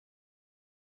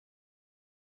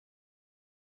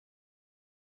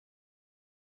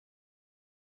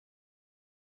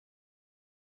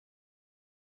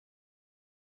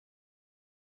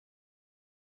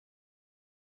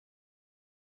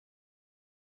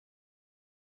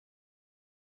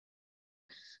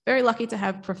very lucky to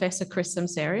have Professor Chris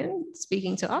Semsarian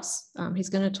speaking to us. He's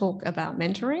going to talk about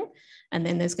mentoring, and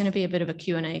then there's going to be a bit of a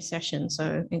Q&A session.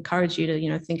 So encourage you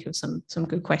to, think of some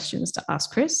good questions to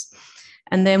ask Chris.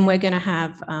 And then we're going to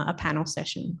have a panel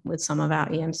session with some of our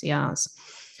EMCRs.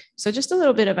 So just a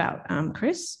little bit about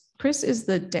Chris. Chris is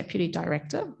the Deputy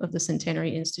Director of the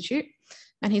Centenary Institute,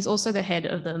 and he's also the head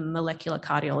of the molecular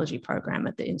cardiology program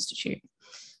at the Institute.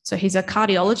 So he's a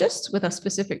cardiologist with a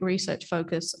specific research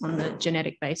focus on the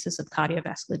genetic basis of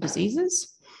cardiovascular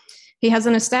diseases. He has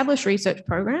an established research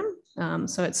program,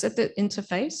 so it's at the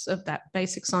interface of that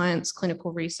basic science,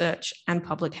 clinical research, and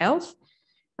public health,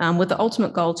 with the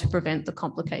ultimate goal to prevent the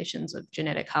complications of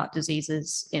genetic heart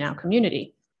diseases in our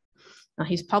community.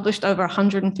 He's published over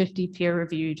 150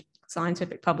 peer-reviewed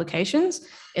scientific publications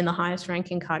in the highest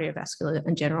ranking cardiovascular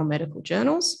and general medical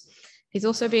journals. He's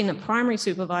also been the primary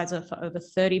supervisor for over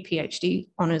 30 PhD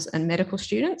honours and medical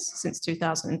students since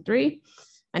 2003,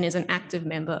 and is an active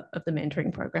member of the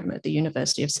mentoring program at the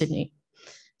University of Sydney.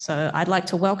 So I'd like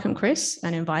to welcome Chris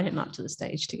and invite him up to the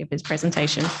stage to give his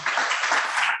presentation.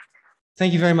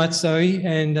 Thank you very much, Zoe,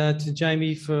 and to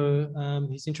Jamie for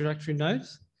his introductory note.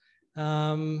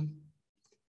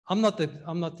 I'm not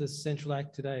the central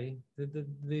act today.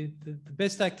 The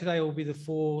best act today will be the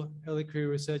 4 early career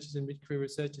researchers and mid-career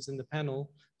researchers in the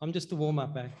panel. I'm just the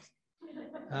warm-up act.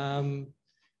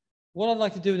 What I'd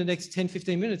like to do in the next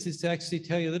 10-15 minutes is to actually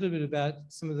tell you a little bit about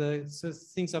some of the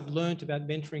things I've learned about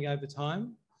mentoring over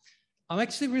time. I'm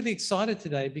actually really excited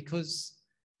today because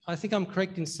I think I'm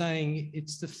correct in saying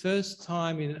it's the first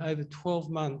time in over 12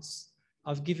 months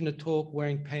I've given a talk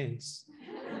wearing pants.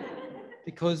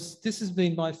 Because this has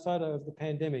been my photo of the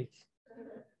pandemic.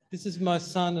 This is my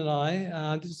son and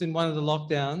I. This was in one of the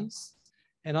lockdowns,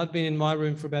 and I'd been in my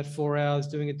room for about 4 hours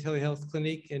doing a telehealth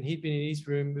clinic, and he'd been in his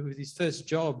room with his first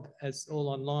job as all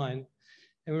online.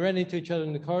 And we ran into each other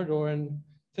in the corridor, and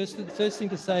the first thing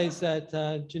to say is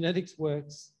that genetics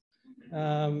works,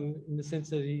 in the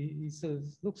sense that he sort of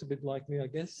looks a bit like me, I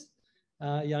guess,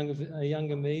 a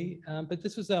younger me. But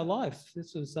this was our life.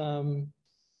 This was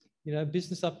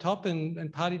business up top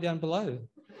and party down below.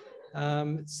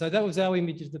 So that was our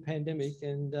image of the pandemic,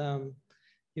 and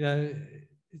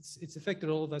it's affected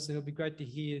all of us. And it'll be great to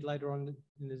hear later on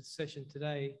in the session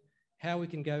today how we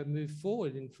can move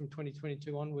forward from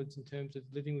 2022 onwards in terms of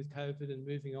living with COVID and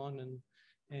moving on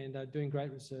and doing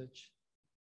great research.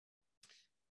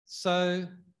 So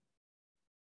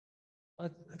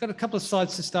I've got a couple of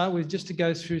slides to start with just to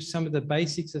go through some of the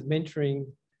basics of mentoring.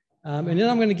 And then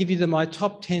I'm going to give you my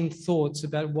top 10 thoughts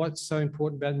about what's so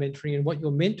important about mentoring and what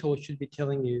your mentor should be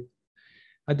telling you.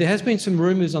 There has been some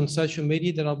rumours on social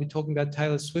media that I'll be talking about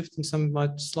Taylor Swift in some of my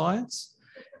slides.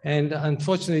 And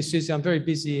unfortunately, Susie, I'm very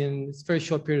busy and it's a very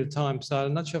short period of time, so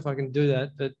I'm not sure if I can do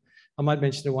that, but I might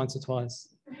mention it once or twice.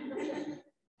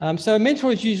 So a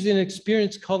mentor is usually an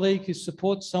experienced colleague who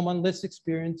supports someone less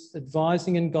experienced,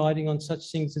 advising and guiding on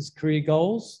such things as career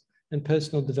goals and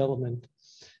personal development.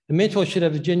 The mentor should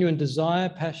have a genuine desire,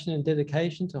 passion, and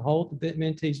dedication to hold the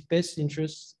mentee's best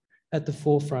interests at the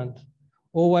forefront,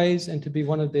 always, and to be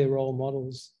one of their role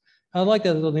models. I like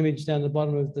that little image down the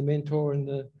bottom of the mentor and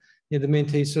the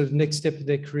mentee's sort of next step of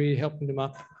their career, helping them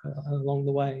up along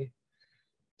the way.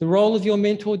 The role of your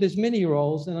mentor, there's many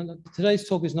roles, and today's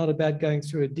talk is not about going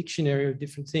through a dictionary of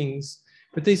different things,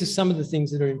 but these are some of the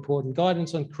things that are important.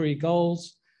 Guidance on career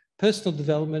goals, personal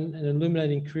development and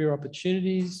illuminating career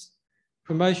opportunities,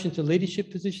 promotion to leadership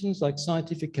positions like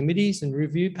scientific committees and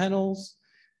review panels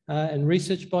and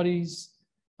research bodies,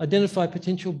 identify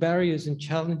potential barriers and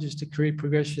challenges to career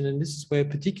progression. And this is where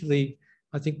particularly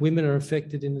I think women are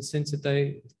affected in the sense that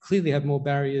they clearly have more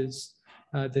barriers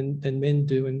than men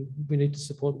do, and we need to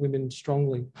support women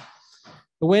strongly.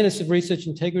 Awareness of research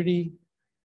integrity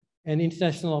and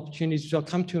international opportunities, which I'll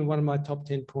come to in one of my top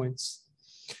 10 points.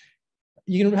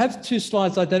 You can have 2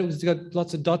 slides like that. It's got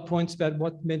lots of dot points about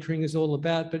what mentoring is all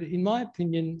about. But in my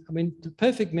opinion, the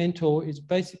perfect mentor is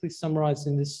basically summarized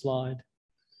in this slide.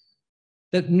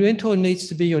 That mentor needs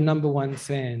to be your #1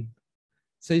 fan.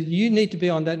 So you need to be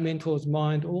on that mentor's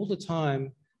mind all the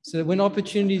time. So that when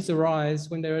opportunities arise,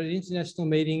 when they're at international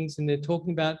meetings and they're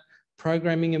talking about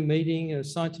programming a meeting or a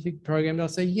scientific program, they'll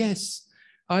say, yes,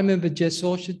 I remember Jess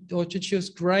Orchard, she was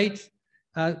great.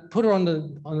 Put her on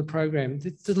the program.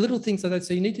 It's the little things like that.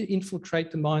 So you need to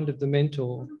infiltrate the mind of the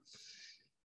mentor.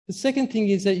 The second thing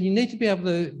is that you need to be able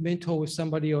to mentor with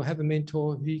somebody or have a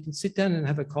mentor who you can sit down and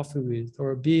have a coffee with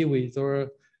or a beer with or a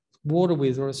water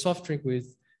with or a soft drink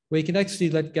with, where you can actually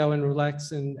let go and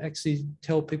relax and actually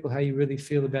tell people how you really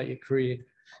feel about your career.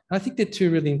 And I think they're 2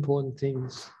 really important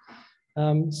things.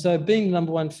 So being the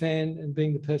number one fan and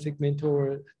being the perfect mentor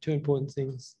are two important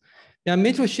things. Now,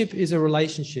 mentorship is a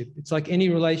relationship. It's like any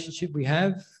relationship we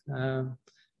have,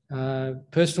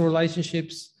 personal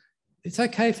relationships. It's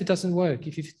okay if it doesn't work.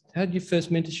 If you've had your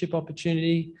first mentorship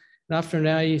opportunity and after an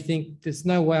hour you think there's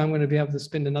no way I'm going to be able to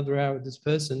spend another hour with this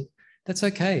person, that's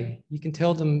okay. You can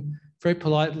tell them very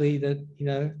politely that, you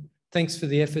know, thanks for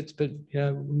the efforts, but, you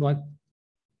know, we might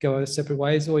go our separate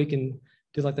ways, or you can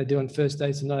do like they do on first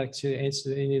dates and not actually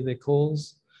answer any of their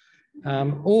calls.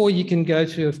 Or you can go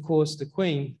to, of course, the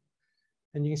Queen,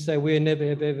 and you can say, we're never,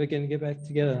 ever going to get back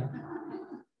together.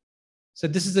 So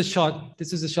this is a shot.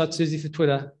 This is a shot, Susie, for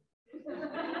Twitter.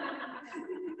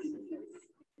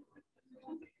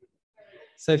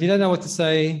 So if you don't know what to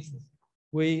say,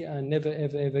 we are never,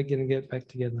 ever going to get back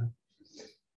together.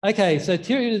 Okay, so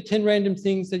here are the 10 random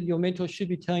things that your mentor should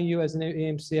be telling you as an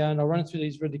EMCR, and I'll run through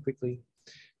these really quickly.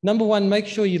 Number one, make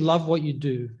sure you love what you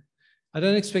do. I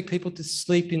don't expect people to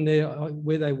sleep in there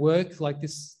where they work, like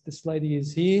this lady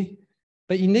is here,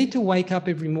 but you need to wake up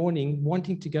every morning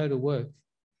wanting to go to work.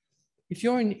 If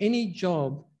you're in any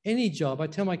job, I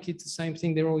tell my kids the same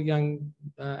thing, they're all young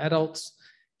adults.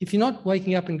 If you're not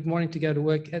waking up and wanting to go to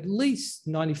work at least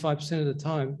 95% of the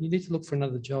time, you need to look for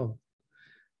another job.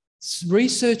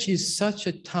 Research is such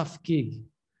a tough gig,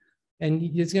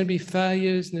 and there's going to be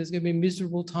failures and there's going to be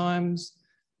miserable times.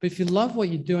 But if you love what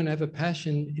you do and have a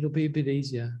passion, it'll be a bit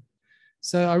easier.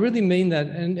 So I really mean that.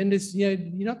 And it's, you know,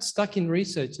 you're not stuck in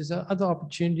research. There's other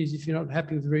opportunities if you're not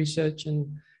happy with research.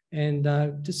 And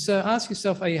just ask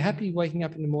yourself, are you happy waking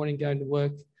up in the morning, going to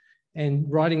work and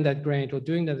writing that grant or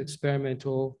doing that experiment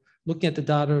or looking at the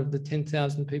data of the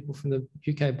 10,000 people from the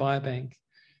UK Biobank?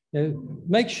 You know,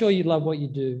 make sure you love what you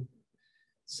do.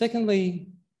 Secondly,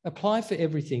 apply for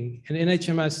everything in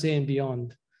NHMRC and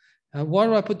beyond. Why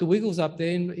do I put the Wiggles up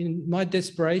there? In my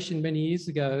desperation many years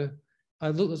ago, I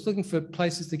was looking for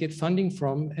places to get funding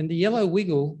from, and the Yellow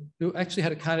Wiggle, who actually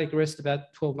had a cardiac arrest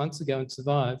about 12 months ago and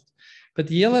survived, but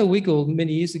the Yellow Wiggle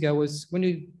many years ago was when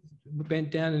he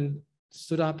bent down and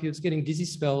stood up, he was getting dizzy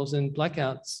spells and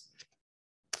blackouts.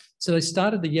 So they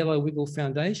started the Yellow Wiggle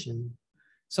Foundation.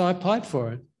 So I applied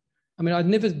for it. I mean, I'd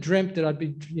never dreamt that I'd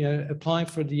be, you know, applying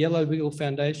for the Yellow Wiggle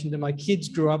Foundation that my kids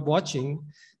grew up watching.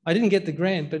 I didn't get the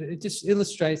grant, but it just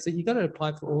illustrates that you've got to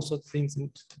apply for all sorts of things and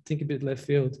think a bit left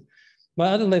field. My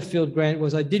other left field grant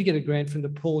was I did get a grant from the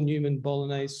Paul Newman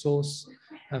Bolognese Sauce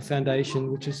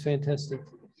Foundation, which is fantastic.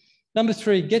 Number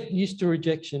three, get used to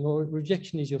rejection, or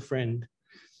rejection is your friend.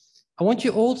 I want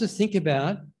you all to think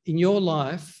about in your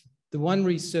life, the one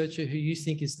researcher who you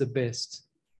think is the best,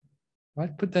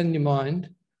 right? Put that in your mind.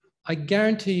 I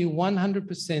guarantee you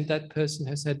 100% that person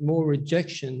has had more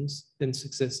rejections than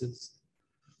successes,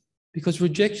 because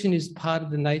rejection is part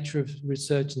of the nature of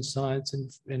research and science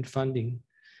and funding.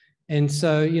 And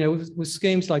so, you know, with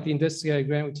schemes like the investigator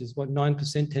grant, which is what, 9%,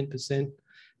 10%,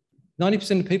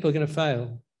 90% of people are going to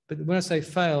fail. But when I say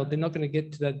fail, they're not going to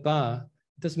get to that bar.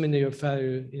 It doesn't mean they're a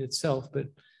failure in itself. But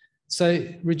so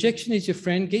rejection is your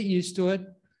friend. Get used to it.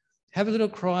 Have a little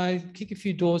cry, kick a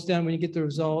few doors down when you get the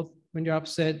result, when you're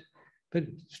upset, but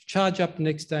charge up the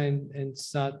next day and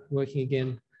start working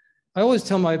again. I always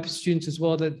tell my students as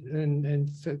well that, and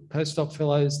postdoc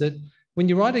fellows, that when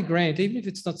you write a grant, even if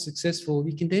it's not successful,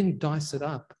 you can then dice it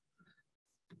up.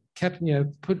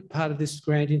 Put part of this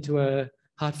grant into a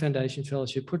Heart Foundation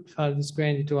fellowship, put part of this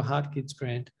grant into a Heart Kids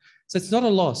grant. So it's not a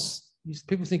loss.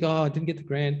 People think, oh, I didn't get the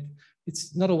grant.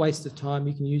 It's not a waste of time.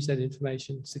 You can use that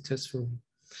information successfully.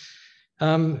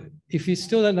 If you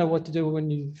still don't know what to do when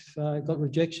you've got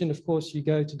rejection, of course, you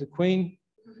go to the Queen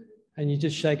and you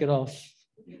just shake it off.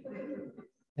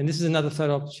 And this is another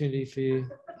photo opportunity for you.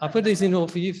 I put these in all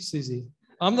for you, Susie.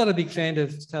 I'm not a big fan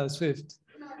of Taylor Swift.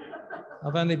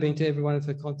 I've only been to every one of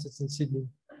her concerts in Sydney.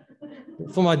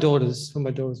 For my daughters, of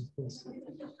course.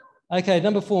 Okay,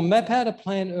 number 4, map out a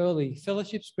plan early.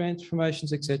 Fellowships, grants,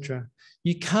 promotions, etc.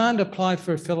 You can't apply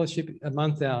for a fellowship a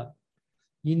month out.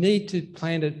 You need to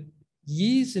plan it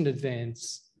years in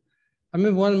advance. I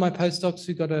remember one of my postdocs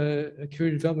who got a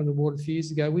career development award a few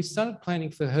years ago. We started planning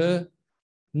for her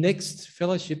next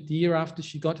fellowship the year after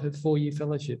she got her 4-year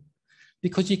fellowship,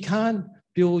 because you can't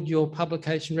build your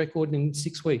publication record in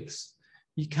 6 weeks.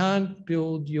 You can't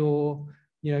build your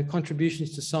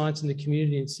contributions to science in the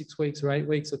community in 6 weeks or 8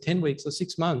 weeks or 10 weeks or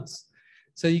 6 months.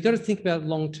 So you've got to think about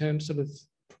long-term sort of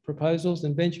proposals.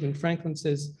 And Benjamin Franklin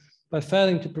says, by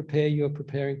failing to prepare, you're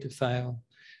preparing to fail.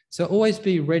 So always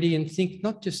be ready and think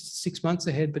not just 6 months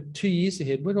ahead, but 2 years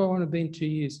ahead. Where do I want to be in 2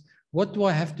 years? What do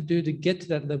I have to do to get to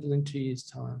that level in 2 years'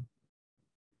 time?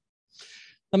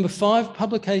 Number 5,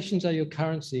 publications are your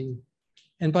currency.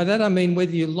 And by that, I mean,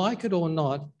 whether you like it or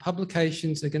not,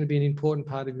 publications are going to be an important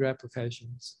part of your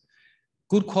applications.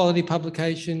 Good quality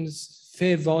publications,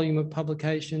 fair volume of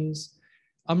publications.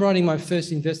 I'm writing my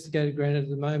first investigator grant at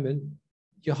the moment.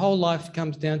 Your whole life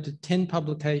comes down to 10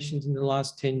 publications in the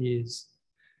last 10 years.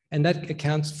 And that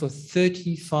accounts for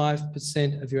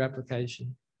 35% of your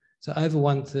application. So over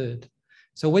 1/3.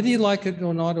 So whether you like it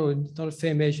or not, or it's not a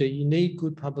fair measure, you need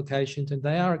good publications, and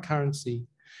they are a currency.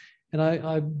 And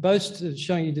I boast of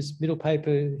showing you this middle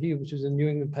paper here, which was a New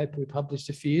England paper we published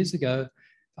a few years ago.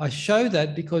 I show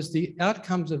that because the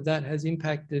outcomes of that has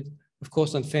impacted, of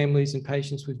course, on families and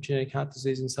patients with genetic heart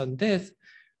disease and sudden death,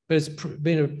 but it's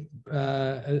been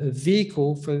a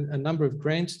vehicle for a number of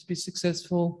grants to be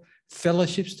successful,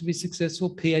 fellowships to be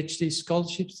successful, PhD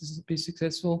scholarships to be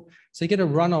successful. So you get a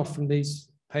runoff from these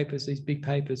papers, these big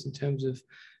papers, in terms of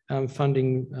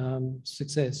funding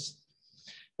success.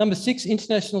 Number 6,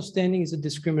 international standing is a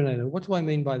discriminator. What do I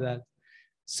mean by that?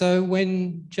 So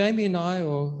when Jamie and I,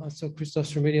 or I saw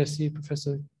Christos Remedios here,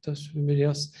 Professor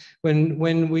Remedios,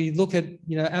 when we look at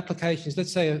applications,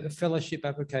 let's say a fellowship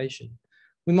application,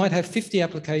 we might have 50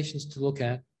 applications to look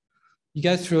at. You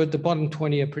go through it, the bottom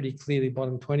 20 are pretty clearly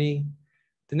bottom 20.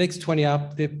 The next 20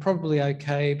 up, they're probably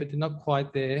okay, but they're not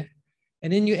quite there.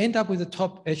 And then you end up with a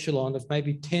top echelon of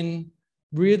maybe 10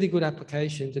 really good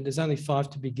applications, and there's only 5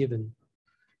 to be given.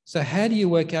 So how do you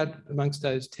work out amongst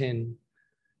those 10?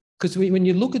 Because when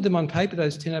you look at them on paper,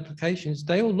 those 10 applications,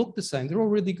 they all look the same. They're all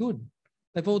really good.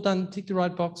 They've all ticked the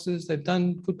right boxes. They've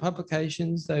done good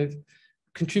publications. They've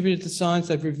contributed to science.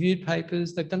 They've reviewed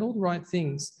papers. They've done all the right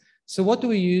things. So what do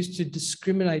we use to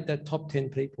discriminate that top 10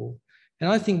 people?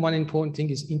 And I think one important thing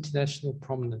is international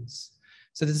prominence.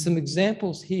 So there's some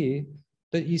examples here,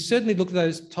 but you certainly look at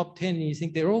those top 10 and you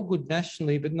think they're all good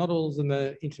nationally, but not all of them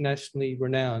are internationally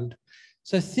renowned.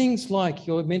 So things like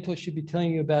your mentor should be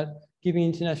telling you about giving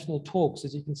international talks,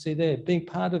 as you can see there, being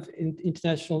part of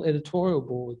international editorial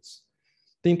boards,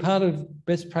 being part of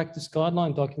best practice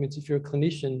guideline documents if you're a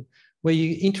clinician, where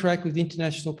you interact with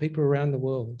international people around the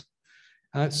world.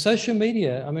 Social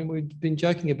media, I mean, we've been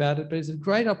joking about it, but it's a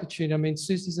great opportunity. I mean,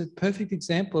 Susie's a perfect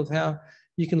example of how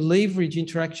you can leverage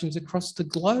interactions across the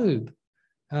globe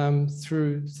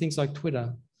through things like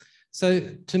Twitter. So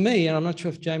to me, and I'm not sure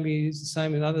if Jamie is the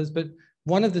same and others, but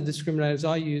one of the discriminators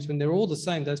I use when they're all the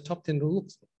same, those top 10 look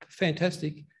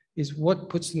fantastic, is what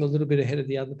puts them a little bit ahead of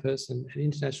the other person. And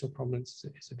international prominence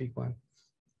is a big one.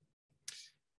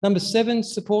 Number 7,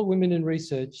 support women in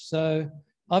research. So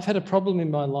I've had a problem in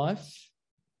my life.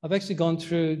 I've actually gone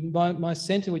through my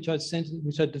centre, which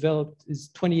I developed, is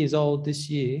 20 years old this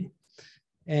year,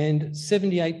 and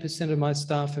 78% of my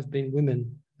staff have been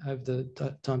women over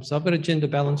the time. So I've got a gender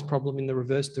balance problem in the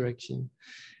reverse direction.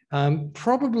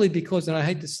 Probably because, and I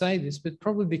hate to say this, but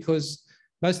probably because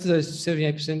most of those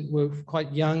 78% were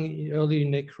quite young, early in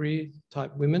their career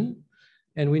type women.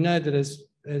 And we know that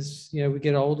as we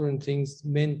get older and things,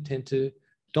 men tend to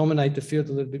dominate the field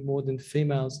a little bit more than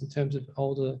females in terms of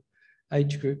older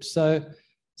age groups. So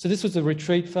this was a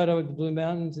retreat photo of the Blue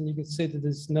Mountains, and you can see that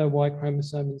there's no Y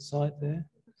chromosome in sight there.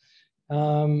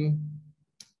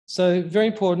 So very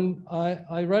important.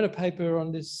 I wrote a paper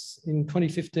on this in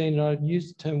 2015, and I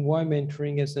used the term why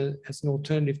mentoring as an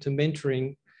alternative to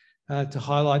mentoring to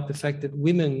highlight the fact that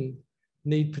women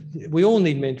we all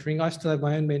need mentoring. I still have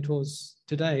my own mentors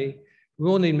today. We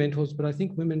all need mentors, but I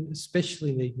think women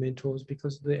especially need mentors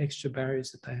because of the extra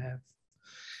barriers that they have.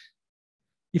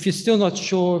 If you're still not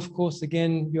sure, of course,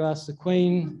 again, you ask the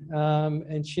Queen,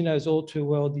 and she knows all too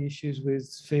well the issues with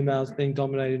females being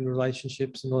dominated in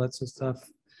relationships and all that sort of stuff.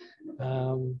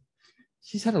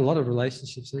 She's had a lot of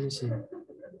relationships, hasn't she?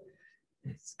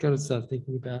 It's got to start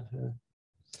thinking about her.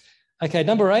 Okay,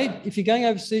 number 8, if you're going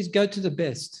overseas, go to the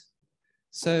best.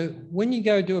 So when you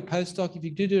go do a postdoc, if you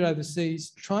do it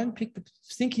overseas, try and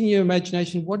think in your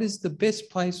imagination, what is the best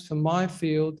place for my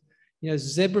field?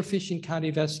 Zebrafish in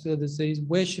cardiovascular disease,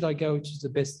 where should I go, which is the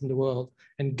best in the world,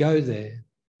 and go there.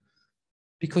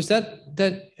 Because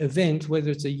that event,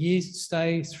 whether it's a year's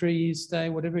stay, 3 years stay,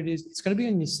 whatever it is, it's going to be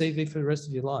on your CV for the rest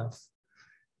of your life.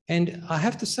 And I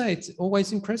have to say, it's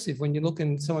always impressive when you look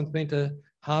and someone's been to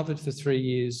Harvard for 3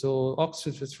 years or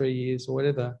Oxford for 3 years or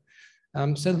whatever.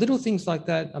 So little things like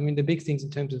that, I mean, the big things in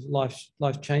terms of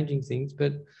life-changing things,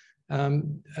 but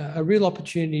a real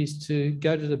opportunity is to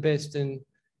go to the best and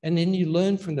then you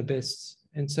learn from the best.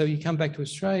 And so you come back to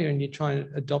Australia and you try and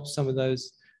adopt some of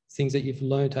those things that you've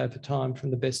learned over time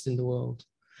from the best in the world.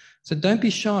 So don't be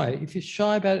shy. If you're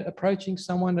shy about approaching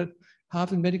someone at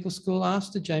Harvard Medical School,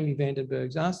 ask the Jamie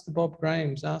Vandenbergs, ask the Bob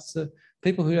Grahams, ask the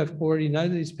people who have already know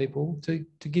these people to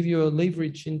give you a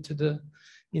leverage into the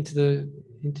into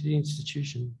the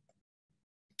institution.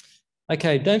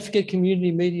 Okay, don't forget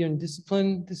community, media, and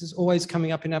discipline. This is always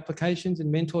coming up in applications, and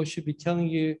mentors should be telling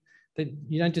you that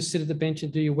you don't just sit at the bench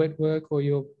and do your wet work or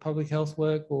your public health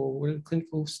work or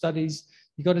clinical studies.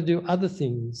 You've got to do other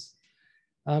things.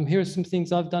 Here are some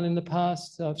things I've done in the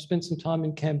past. I've spent some time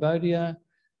in Cambodia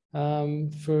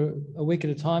for a week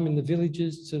at a time in the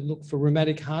villages to look for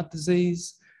rheumatic heart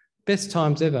disease. Best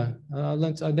times ever. I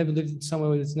never lived somewhere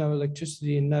where there's no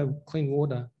electricity and no clean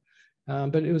water.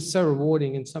 But it was so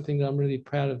rewarding and something that I'm really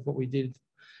proud of what we did.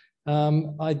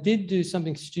 I did do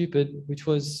something stupid, which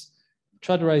was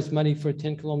try to raise money for a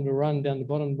 10-kilometre run down the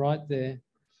bottom right there.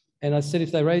 And I said,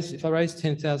 if I raise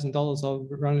 $10,000, I'll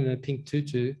run in a pink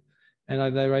tutu.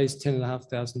 And they raised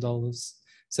 $10,500.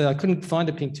 So I couldn't find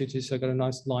a pink tutu, so I got a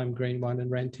nice lime green one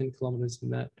and ran 10 kilometres in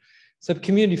that. So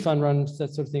community fun runs,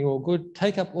 that sort of thing, all good.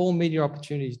 Take up all media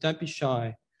opportunities. Don't be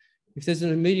shy. If there's a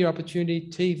media opportunity,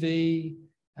 TV,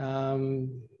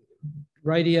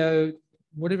 radio,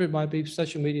 whatever it might be,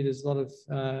 social media, there's a lot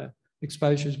of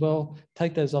exposure as well.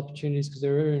 Take those opportunities because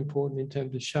they're very important in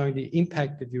terms of showing the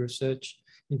impact of your research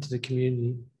into the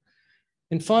community.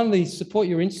 And finally, support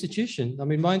your institution. I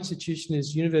mean, my institution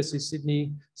is University of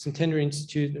Sydney, Centenary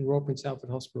Institute, and Royal Prince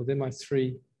Alfred Hospital. They're my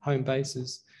 3 home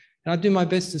bases. And I do my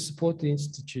best to support the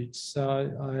institutes.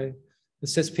 So I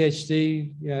assess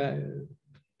PhD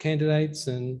candidates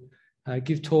and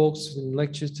give talks and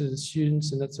lectures to the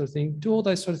students and that sort of thing. Do all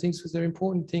those sort of things because they're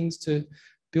important things to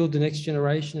build the next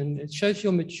generation. And it shows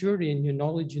your maturity and your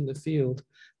knowledge in the field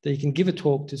that you can give a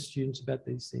talk to students about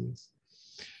these things.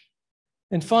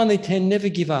 And finally, 10, never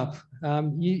give up.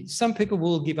 Some people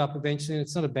will give up eventually, and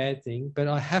it's not a bad thing, but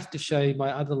I have to show you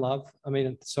my other love. I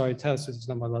mean, sorry, Taylor Swift is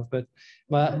not my love, but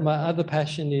my other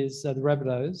passion is the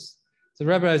Rabbitohs. So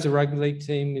Rabbitohs are a rugby league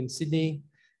team in Sydney.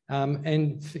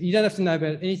 And you don't have to know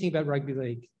about anything about rugby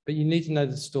league, but you need to know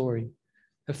the story.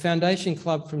 A foundation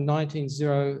club from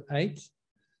 1908,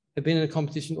 had been in a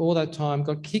competition all that time,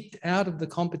 got kicked out of the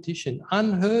competition,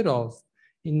 unheard of,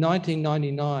 in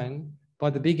 1999 by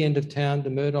the big end of town, the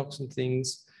Murdochs and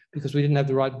things, because we didn't have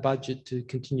the right budget to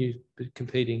continue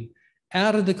competing.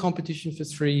 Out of the competition for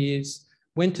 3 years,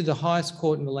 went to the highest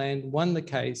court in the land, won the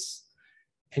case,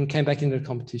 and came back into the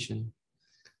competition.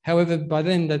 However, by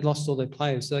then they'd lost all their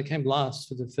players, so they came last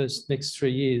for the next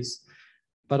 3 years.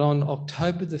 But on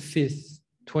October the 5th,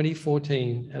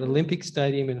 2014, at Olympic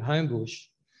Stadium in Homebush,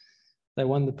 they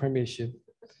won the premiership.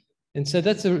 And so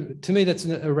to me, that's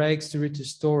a rags to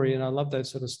riches story, and I love those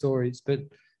sort of stories. But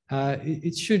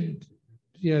it should,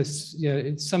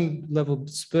 in some level,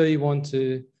 spur you on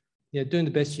to, doing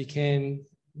the best you can.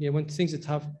 When things are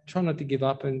tough, try not to give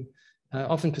up, and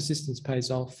often persistence pays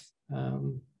off.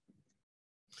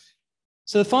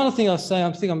 So the final thing I'll say,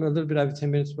 I think I'm a little bit over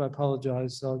 10 minutes, but I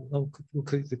apologise. We'll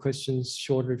keep the questions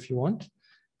shorter if you want.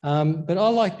 But I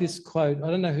like this quote. I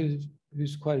don't know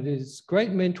whose quote it is.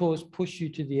 Great mentors push you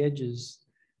to the edges.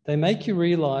 They make you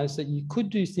realise that you could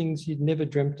do things you'd never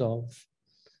dreamt of.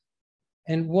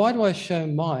 And why do I show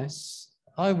mice?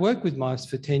 I worked with mice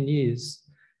for 10 years.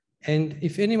 And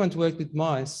if anyone's worked with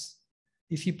mice,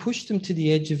 if you push them to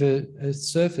the edge of a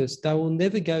surface, they will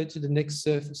never go to the next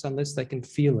surface unless they can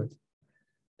feel it.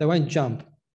 They won't jump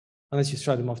unless you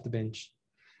throw them off the bench.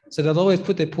 So they'll always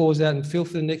put their paws out and feel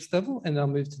for the next level, and they'll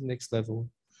move to the next level.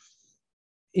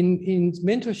 In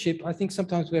mentorship, I think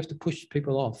sometimes we have to push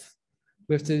people off.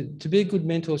 We have to be a good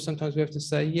mentor, sometimes we have to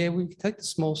say, yeah, we can take the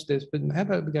small steps, but how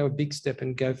about we go a big step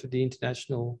and go for the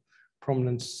international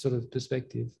prominence sort of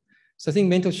perspective? So I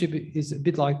think mentorship is a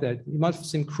bit like that. It might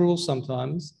seem cruel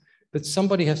sometimes, but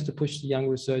somebody has to push the young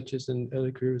researchers and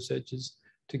early career researchers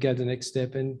to go to the next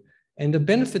step. And the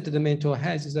benefit that the mentor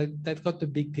has is that they've got the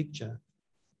big picture,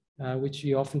 which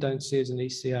you often don't see as an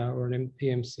ECR or an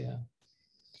EMCR.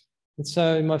 And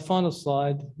so my final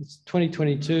slide, it's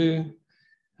 2022,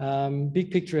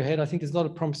 big picture ahead. I think there's a lot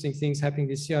of promising things happening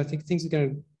this year. I think things are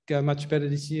going to go much better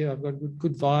this year. I've got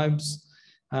good vibes.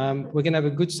 We're going to have a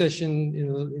good session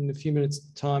in a few minutes'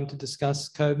 time to discuss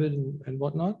COVID and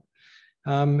whatnot.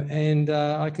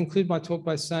 I conclude my talk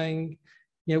by saying,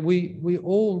 we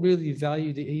all really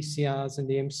value the ECRs and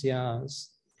the MCRs.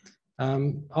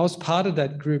 I was part of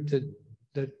that group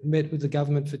that met with the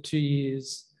government for 2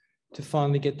 years to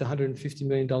finally get the $150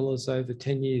 million over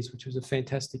 10 years, which was a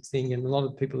fantastic thing. And a lot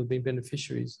of people have been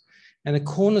beneficiaries. And a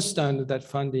cornerstone of that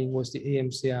funding was the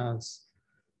EMCRs.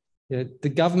 The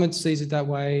government sees it that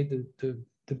way.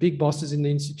 The big bosses in the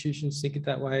institutions think it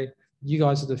that way. You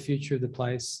guys are the future of the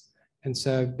place. And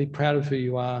so be proud of who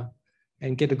you are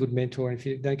and get a good mentor. And if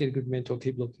you don't get a good mentor,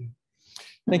 keep looking.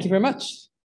 Thank you very much.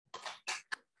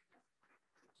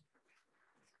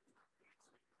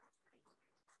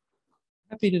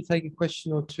 Happy to take a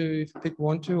question or two if people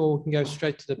want to, or we can go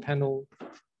straight to the panel.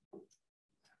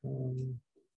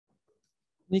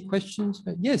 Any questions?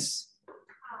 Yes.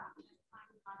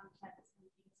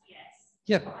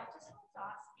 Yep. I just want to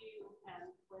ask you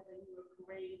whether you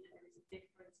agree that there is a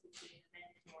difference between a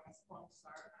mentor, a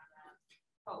sponsor, and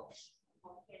a coach,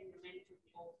 or can you mentor the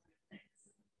all three things?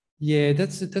 Yeah,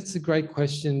 that's a great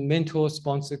question. Mentor,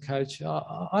 sponsor, coach.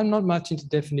 I'm not much into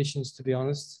definitions, to be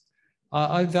honest.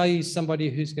 I value somebody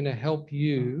who's going to help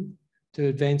you to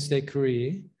advance their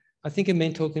career. I think a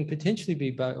mentor can potentially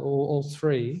be all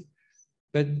three,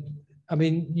 but I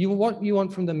mean, what you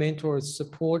want from the mentor is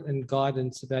support and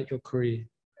guidance about your career.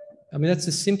 I mean, that's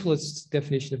the simplest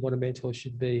definition of what a mentor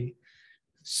should be.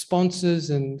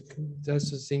 Sponsors and those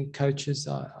sort of things, coaches,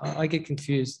 I get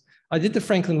confused. I did the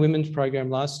Franklin Women's Program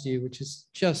last year, which is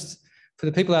just, for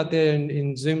the people out there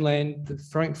in Zoom land, the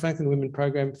Franklin Women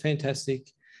Program,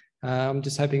 fantastic. I'm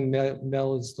just hoping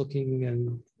Mel is looking,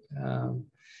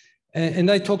 and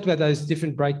they talked about those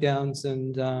different breakdowns,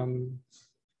 and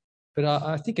but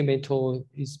I think a mentor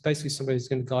is basically somebody who's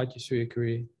going to guide you through your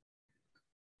career.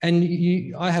 And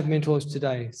I have mentors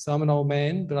today. So I'm an old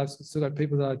man, but I've still got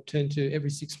people that I turn to every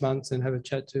 6 months and have a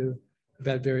chat to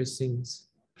about various things.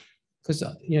 Because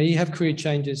you have career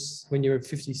changes when you're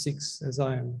 56, as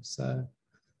I am. So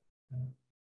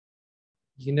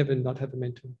you can never not have a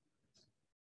mentor.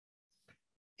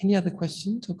 Any other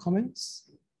questions or comments?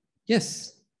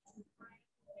 Yes.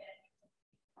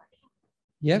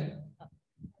 Yep.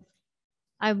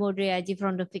 I'm Audrey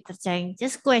from the Victor Chang.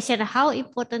 Just question, how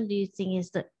important do you think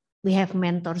is that we have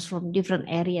mentors from different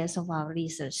areas of our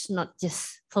research, not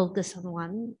just focus on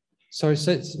one? Sorry,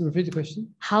 repeat the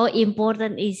question. How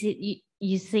important is it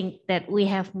you think that we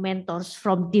have mentors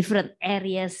from different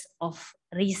areas of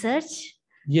research?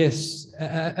 Yes,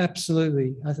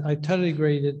 absolutely. I totally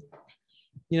agree that,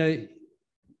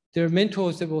 there are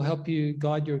mentors that will help you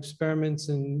guide your experiments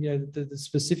and the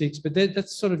specifics, but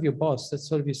that's sort of your boss, that's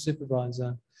sort of your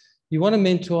supervisor. You want a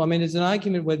mentor. I mean, there's an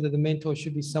argument whether the mentor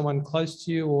should be someone close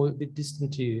to you or a bit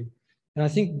distant to you. And I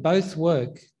think both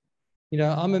work.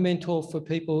 I'm a mentor for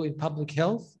people in public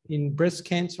health, in breast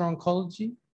cancer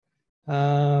oncology,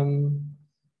 a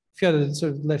few other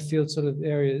sort of left field sort of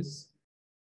areas,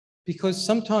 because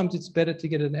sometimes it's better to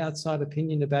get an outside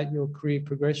opinion about your career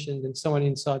progression than someone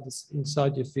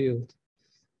inside your field.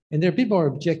 And they're a bit more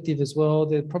objective as well.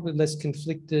 They're probably less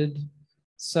conflicted.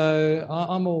 So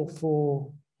I'm all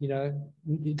for,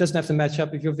 it doesn't have to match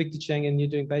up. If you're Victor Chang and you're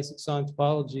doing basic science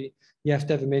biology, you have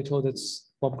to have a mentor that's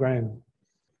Bob Graham.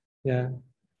 Yeah.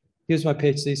 He was my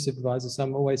PhD supervisor, so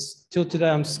I'm always, till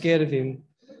today, I'm scared of him.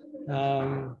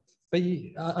 But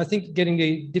I think getting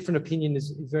a different opinion is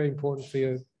very important for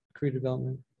your career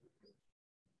development.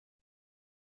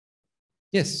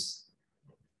 Yes.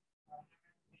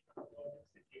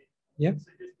 Yeah.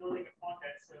 So just building upon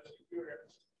that, so if you're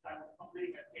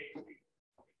completing a PhD,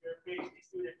 if you're a PhD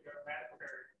student,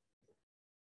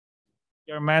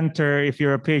 your mentor, if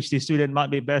you're a PhD student,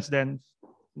 might be best than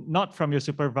not from your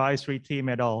supervisory team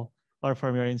at all, or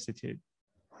from your institute.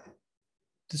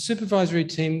 The supervisory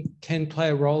team can play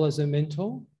a role as a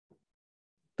mentor,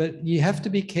 but you have to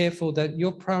be careful that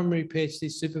your primary PhD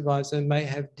supervisor may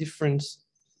have different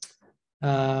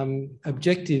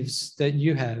objectives that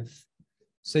you have.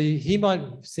 So he might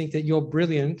think that you're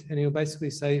brilliant, and he'll basically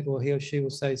say, or he or she will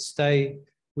say, stay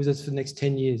with us for the next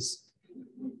 10 years.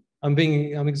 I'm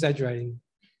exaggerating.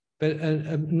 But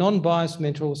a non-biased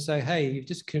mentor will say, hey, you've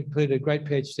just completed a great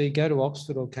PhD, go to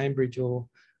Oxford or Cambridge or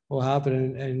Harvard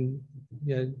and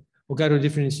or go to a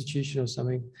different institution or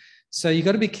something. So you've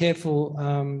got to be careful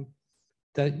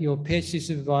that your PhD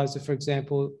supervisor, for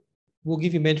example, will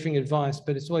give you mentoring advice,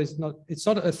 but it's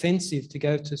not offensive to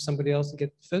go to somebody else to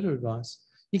get further advice.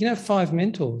 You can have 5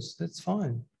 mentors, that's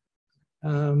fine.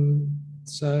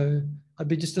 So I'd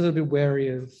be just a little bit wary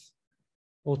of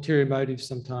ulterior motives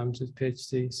sometimes with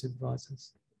PhD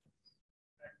supervisors.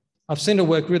 I've seen it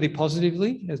work really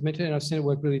positively as mentor, and I've seen it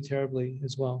work really terribly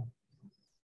as well.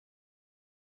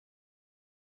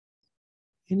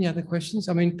 Any other questions?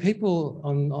 I mean, people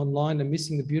online are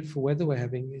missing the beautiful weather we're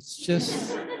having. It's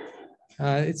just,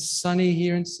 it's sunny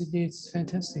here in Sydney. It's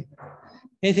fantastic.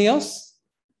 Anything else?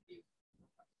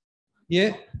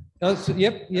 Yeah. Oh, so,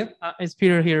 yep. It's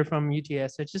Peter here from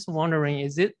UTS. I'm just wondering,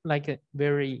 is it like a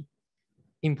very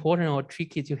important or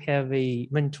tricky to have a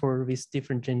mentor with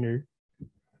different gender?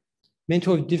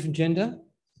 Mentor of different gender?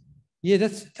 Yeah,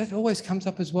 that always comes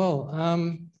up as well.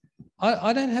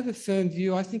 I don't have a firm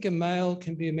view. I think a male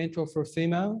can be a mentor for a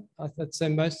female. I'd say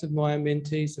most of my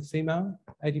mentees are female,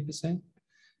 80%.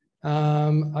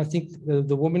 I think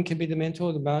the woman can be the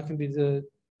mentor, the male can be the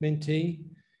mentee.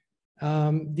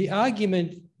 The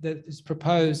argument that is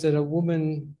proposed that a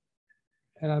woman,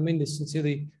 and I mean this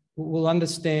sincerely, will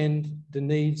understand the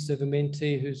needs of a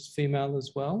mentee who's female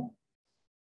as well,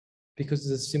 because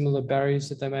of the similar barriers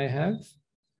that they may have.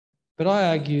 But I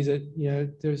argue that, you know,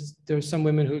 there are some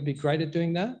women who would be great at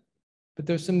doing that, but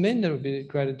there are some men that would be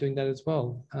great at doing that as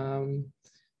well.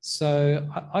 So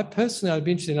I personally, I'd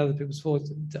be interested in other people's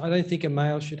thoughts. I don't think a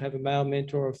male should have a male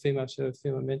mentor or a female should have a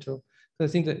female mentor. So I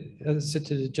think that, as I said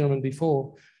to the gentleman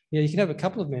before, you know, you can have a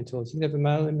couple of mentors. You can have a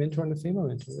male mentor and a female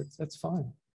mentor. That's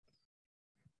fine.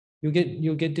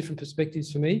 You'll get different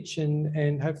perspectives from each,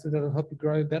 and hopefully that'll help you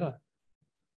grow better.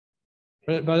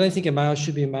 But I don't think a male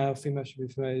should be a male, female should be a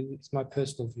female. It's my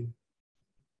personal view.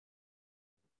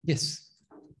 Yes.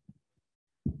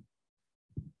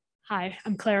 Hi,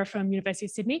 I'm Clara from University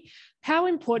of Sydney. How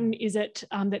important is it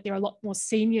that they're a lot more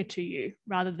senior to you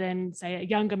rather than, say, a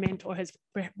younger mentor has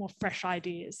more fresh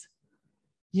ideas?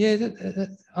 Yeah,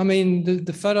 I mean,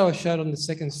 the photo I showed on the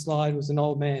second slide was an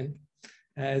old man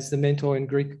as the mentor in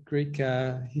Greek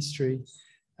history.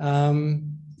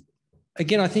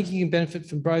 Again, I think you can benefit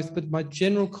from both, but my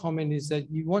general comment is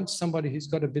that you want somebody who's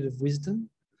got a bit of wisdom.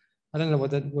 I don't know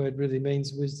what that word really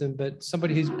means, wisdom, but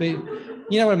somebody who's been,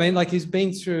 you know what I mean? Like who's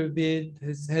been through a bit,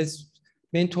 has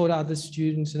mentored other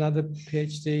students and other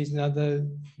PhDs and other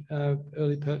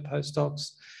early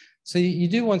postdocs. So you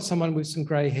do want someone with some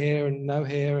grey hair and no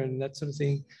hair and that sort of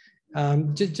thing,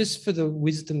 just for the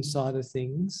wisdom side of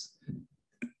things.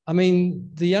 I mean,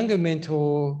 the younger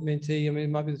mentee, I mean, it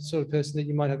might be the sort of person that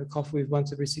you might have a coffee with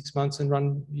once every 6 months and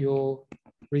run your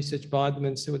research by them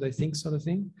and see what they think, sort of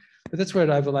thing. But that's where it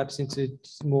overlaps into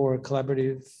more a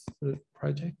collaborative sort of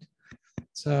project.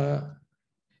 So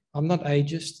I'm not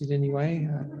ageist in any way.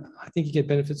 I think you get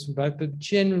benefits from both, but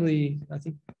generally, I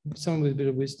think someone with a bit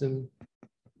of wisdom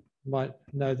might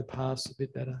know the past a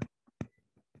bit better.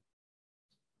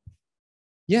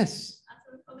 Yes.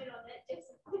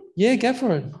 Yeah, go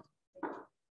for it.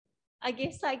 I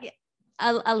guess like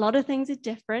a lot of things are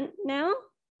different now.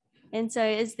 And so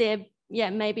is there,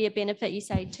 maybe a benefit, you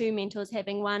say, two mentors,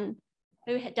 having one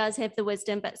who does have the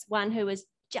wisdom, but one who has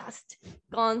just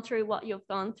gone through what you've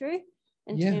gone through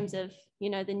in terms of, you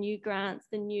know, the new grants,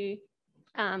 the new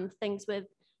things with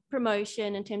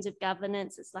promotion, in terms of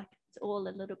governance. It's like it's all a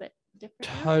little bit different.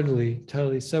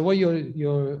 Totally. So what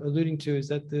you're alluding to is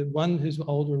that the one who's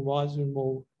older and wiser and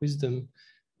more wisdom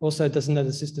also doesn't know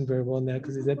the system very well now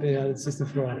because he's been out of the system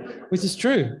for a while, which is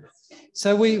true.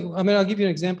 So I'll give you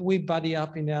an example. We buddy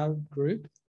up in our group.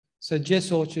 So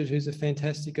Jess Orchard, who's a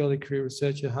fantastic early career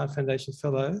researcher, Hart Foundation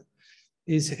Fellow,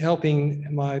 is helping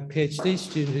my PhD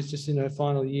student who's just in her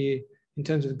final year in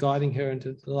terms of guiding her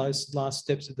into the last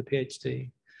steps of the PhD.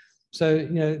 So, you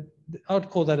know, I would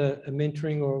call that a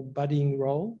mentoring or a buddying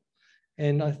role.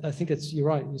 And I think you're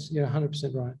right, you're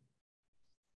 100% right.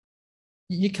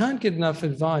 You can't get enough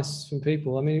advice from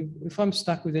people. I mean, if I'm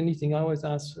stuck with anything, I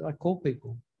call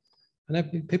people. I know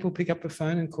people pick up a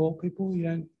phone and call people. You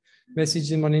don't message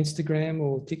them on Instagram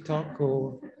or TikTok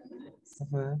or stuff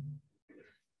like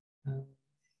that.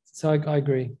 So I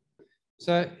agree.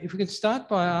 So if we can start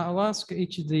by, I'll ask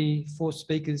each of the four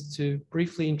speakers to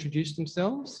briefly introduce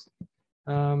themselves,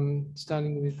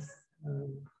 starting with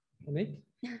Monique.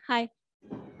 Hi,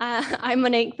 I'm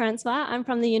Monique Francois. I'm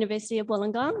from the University of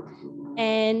Wollongong,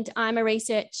 and I'm a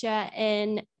researcher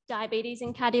in diabetes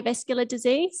and cardiovascular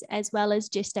disease, as well as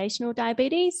gestational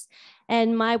diabetes.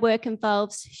 And my work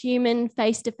involves human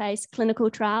face-to-face clinical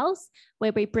trials,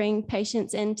 where we bring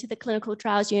patients into the clinical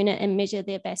trials unit and measure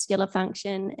their vascular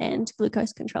function and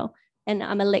glucose control. And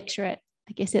I'm a lecturer,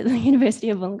 at the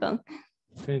University of Wollongong.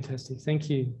 Fantastic, thank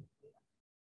you.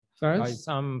 Faraz? Guys,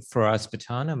 I'm Faraz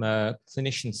Pathan. I'm a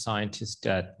clinician scientist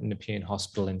at Nepean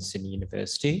Hospital in Sydney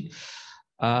University.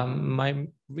 My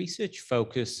research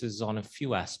focuses on a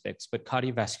few aspects, but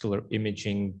cardiovascular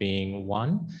imaging being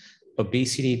one,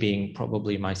 obesity being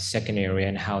probably my second area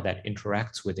and how that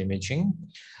interacts with imaging.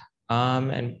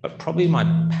 But probably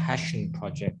my passion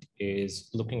project is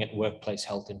looking at workplace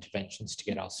health interventions to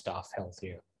get our staff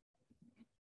healthier.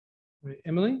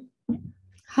 Emily?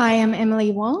 Hi, I'm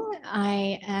Emily Wong.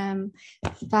 I am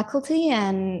faculty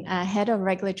and head of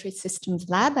Regulatory Systems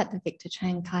Lab at the Victor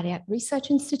Chang Cardiac Research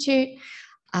Institute.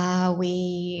 I'm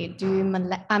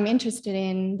interested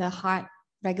in the heart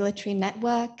regulatory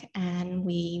network, and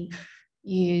we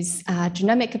use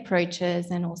genomic approaches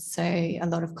and also a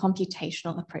lot of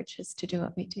computational approaches to do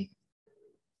what we do.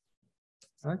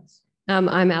 Right.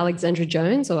 I'm Alexandra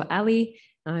Jones, or Ali.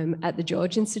 I'm at the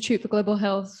George Institute for Global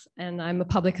Health, and I'm a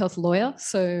public health lawyer.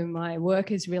 So my work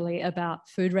is really about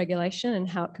food regulation and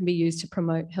how it can be used to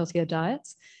promote healthier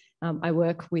diets. I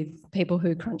work with people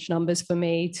who crunch numbers for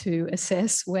me to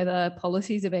assess whether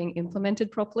policies are being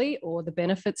implemented properly or the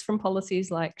benefits from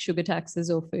policies like sugar taxes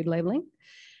or food labelling.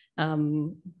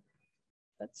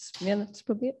 That's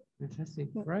probably it.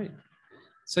 Fantastic, great.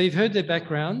 So you've heard their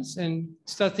backgrounds and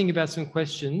start thinking about some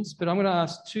questions, but I'm going to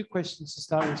ask 2 questions to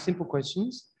start with, simple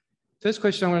questions. First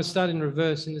question, I'm going to start in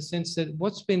reverse in the sense that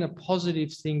what's been a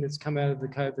positive thing that's come out of the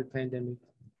COVID pandemic?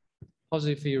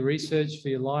 Positive for your research, for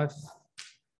your life?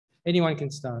 Anyone can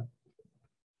start.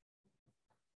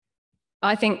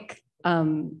 I think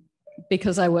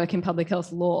because I work in public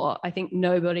health law, I think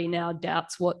nobody now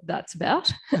doubts what that's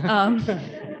about,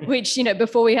 which, you know,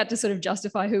 before we had to sort of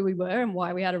justify who we were and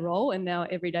why we had a role. And now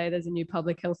every day there's a new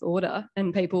public health order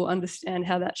and people understand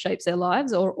how that shapes their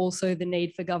lives, or also the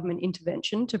need for government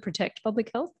intervention to protect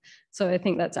public health. So I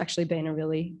think that's actually been a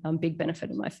really big benefit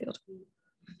in my field.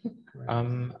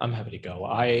 I'm happy to go.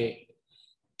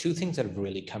 2 things that have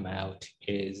really come out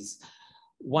is,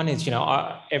 one is, you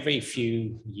know, every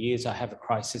few years I have a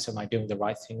crisis. Am I doing the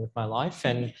right thing with my life?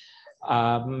 And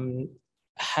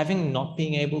having not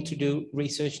being able to do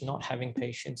research, not having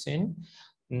patients in,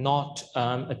 not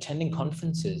attending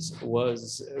conferences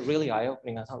was really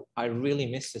eye-opening. I thought, I really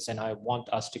miss this and I want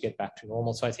us to get back to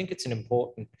normal. So I think it's an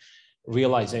important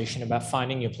realization about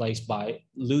finding your place by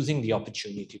losing the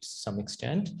opportunity to some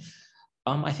extent.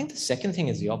 I think the second thing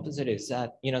is the opposite, is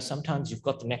that, you know, sometimes you've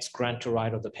got the next grant to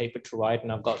write or the paper to write,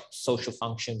 and I've got social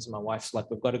functions. My wife's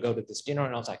like, we've got to go to this dinner.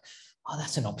 And I was like, oh,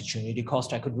 that's an opportunity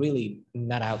cost. I could really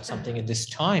nut out something at this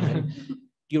time. And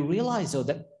you realize, though,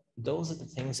 that those are the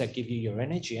things that give you your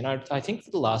energy. And I think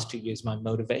for the last 2 years, my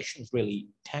motivation's really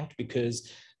tanked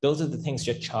because those are the things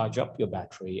that charge up your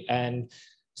battery. And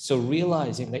so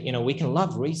realizing that, you know, we can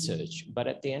love research, but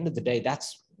at the end of the day,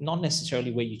 that's not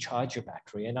necessarily where you charge your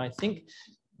battery. And I think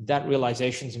that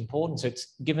realization is important. So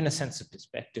it's given a sense of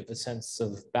perspective, a sense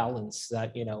of balance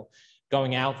that, you know,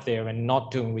 going out there and not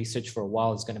doing research for a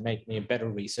while is going to make me a better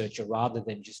researcher rather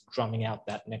than just drumming out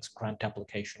that next grant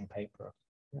application paper.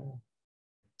 Yeah.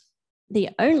 The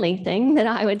only thing that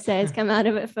I would say has come out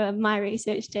of it for my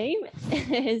research team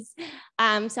is,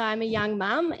 so I'm a young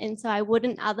mum, and so I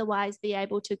wouldn't otherwise be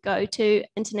able to go to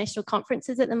international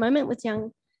conferences at the moment with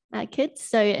young kids.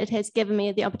 So it has given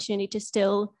me the opportunity to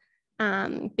still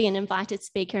be an invited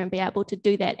speaker and be able to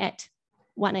do that at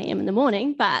 1 a.m. in the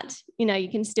morning, but, you know, you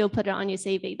can still put it on your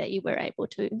CV that you were able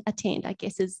to attend, I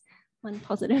guess, is one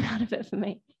positive out of it for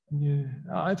me. Yeah,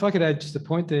 if I could add just a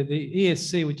point there, the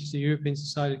ESC, which is the European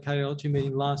Society of Cardiology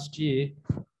meeting last year,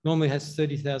 normally has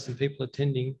 30,000 people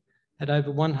attending, had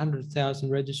over 100,000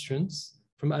 registrants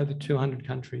from over 200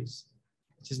 countries,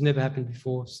 which has never happened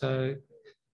before. So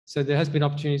there has been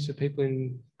opportunities for people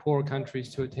in poorer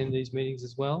countries to attend these meetings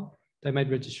as well. They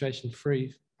made registration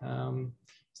free.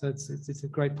 So it's a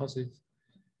great positive.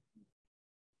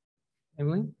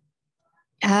 Emily?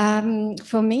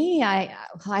 For me,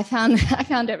 I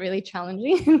found it really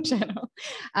challenging in general.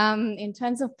 In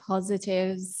terms of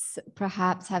positives,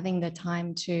 perhaps having the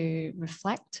time to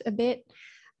reflect a bit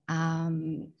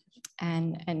and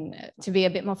to be a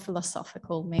bit more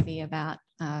philosophical, maybe about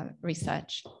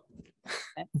research.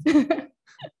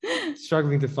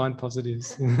 Struggling to find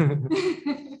positives.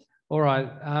 All right.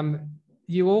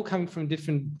 You all come from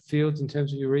different fields in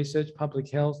terms of your research: public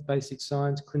health, basic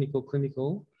science,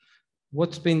 clinical.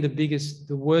 What's been the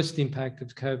worst impact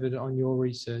of COVID on your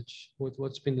research?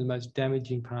 What's been the most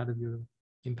damaging part of your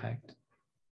impact?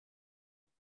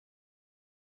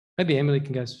 Maybe Emily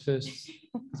can go first,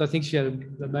 because I think she had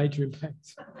a major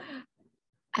impact.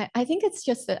 I think it's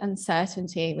just the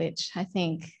uncertainty, which I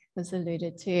think was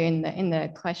alluded to in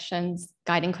the questions,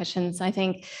 guiding questions. I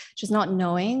think just not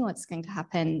knowing what's going to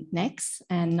happen next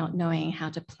and not knowing how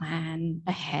to plan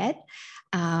ahead,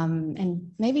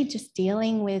 and maybe just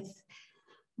dealing with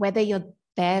whether you're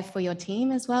there for your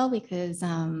team as well, because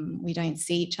we don't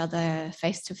see each other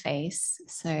face to face.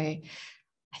 So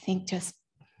I think just,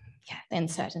 yeah, the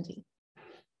uncertainty.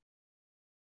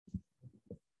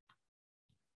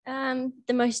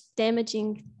 The most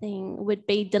damaging thing would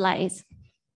be delays.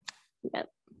 Yeah.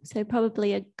 So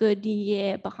probably a good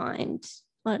year behind.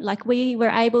 Like, we were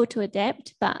able to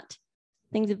adapt, but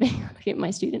things have been, look at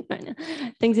my student right now,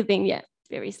 things have been, yeah,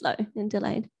 very slow and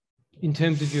delayed. In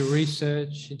terms of your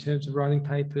research, in terms of writing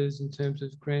papers, in terms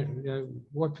of grant, you know,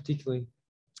 what particularly?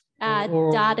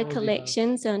 Data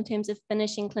collection. So in terms of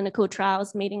finishing clinical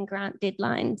trials, meeting grant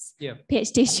deadlines, yeah.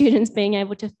 PhD students being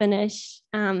able to finish,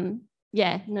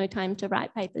 yeah, no time to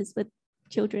write papers with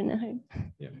children at home.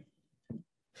 Yeah.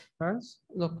 Faraz?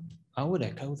 Look, I would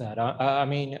echo that. I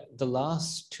mean, the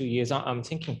last 2 years, I'm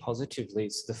thinking positively.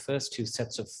 It's the first two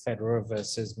sets of Federer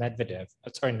versus Medvedev.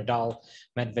 Sorry, Nadal,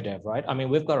 Medvedev, right? I mean,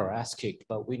 we've got our ass kicked,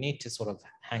 but we need to sort of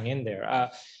hang in there.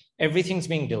 Everything's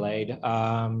being delayed.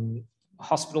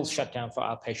 Hospitals shut down for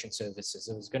outpatient services.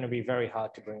 It was going to be very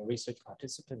hard to bring research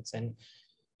participants in.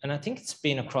 And I think it's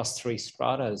been across three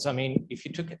stratas. I mean, if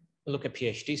you took a look at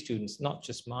PhD students, not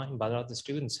just mine, but other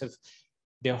students have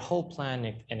their whole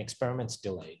plan and experiments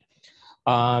delayed.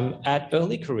 At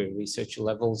early career research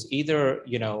levels, either,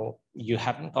 you know, you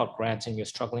haven't got grants and you're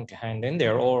struggling to hang in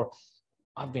there, or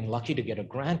I've been lucky to get a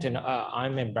grant and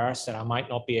I'm embarrassed that I might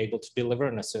not be able to deliver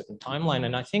in a certain timeline.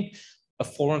 And I think a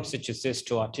forum such as this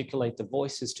to articulate the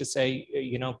voices to say,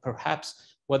 you know,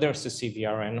 perhaps whether it's the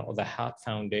CVRN or the Heart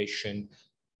Foundation,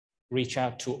 reach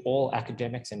out to all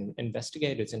academics and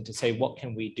investigators and to say, what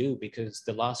can we do? Because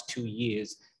the last 2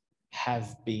 years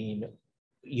have been,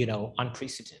 you know,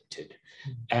 unprecedented.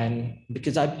 And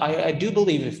because I do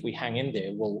believe if we hang in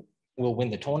there, we'll win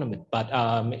the tournament, but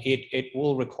it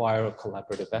will require a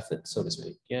collaborative effort, so to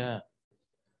speak. Yeah.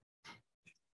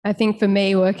 I think for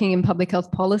me, working in public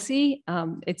health policy,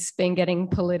 it's been getting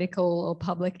political or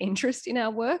public interest in our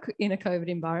work in a COVID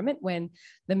environment when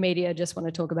the media just want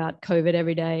to talk about COVID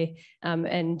every day.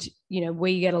 And, you know,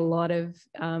 we get a lot of,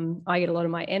 I get a lot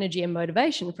of my energy and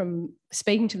motivation from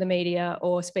speaking to the media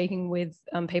or speaking with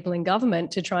people in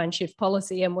government to try and shift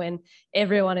policy. And when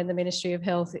everyone in the Ministry of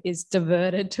Health is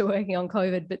diverted to working on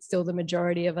COVID, but still the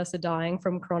majority of us are dying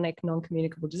from chronic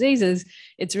non-communicable diseases,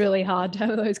 it's really hard to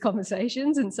have those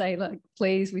conversations and say, like,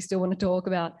 please, we still want to talk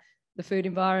about the food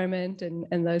environment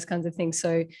and those kinds of things.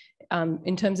 So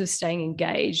in terms of staying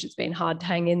engaged, it's been hard to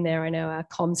hang in there. I know our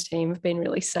comms team have been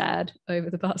really sad over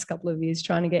the past couple of years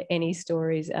trying to get any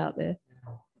stories out there.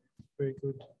 Very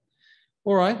good.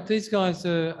 All right, these guys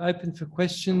are open for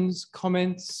questions,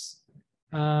 comments.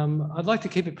 I'd like to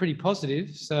keep it pretty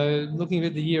positive. So looking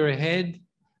at the year ahead,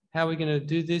 how are we going to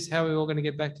do this? How are we all going to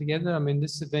get back together? I mean,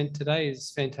 this event today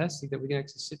is fantastic that we can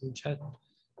actually sit and chat,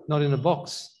 not in a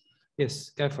box. Yes,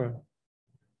 go for it.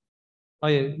 Oh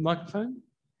yeah, microphone?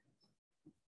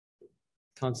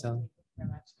 Can't sound.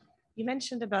 You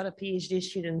mentioned about a PhD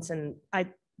students, and I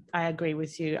agree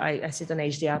with you. I sit on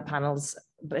HDR panels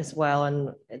as well,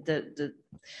 and the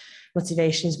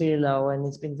motivation is very low, and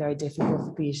it's been very difficult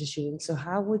for PhD students. So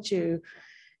how would you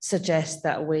suggest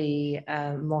that we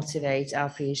motivate our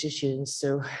PhD students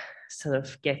to sort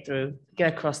of get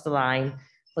across the line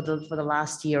for the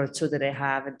last year or two that they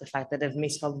have, and the fact that they've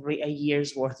missed probably a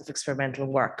year's worth of experimental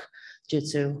work due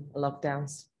to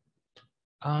lockdowns?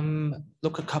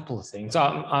 Look, a couple of things.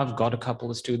 I've got a couple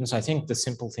of students. I think the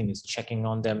simple thing is checking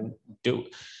on them, do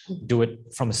it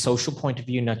from a social point of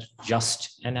view, not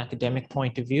just an academic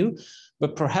point of view,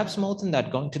 but perhaps more than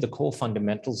that, going to the core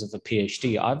fundamentals of a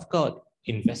PhD. I've got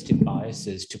invested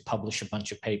biases to publish a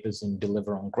bunch of papers and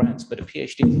deliver on grants, but a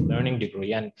PhD is a learning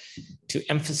degree, and to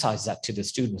emphasize that to the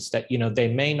students that, you know,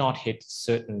 they may not hit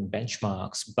certain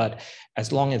benchmarks, but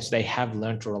as long as they have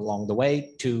learned along the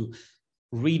way, to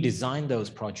redesign those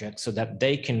projects so that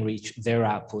they can reach their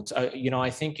outputs. You know, I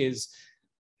think is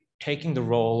taking the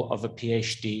role of a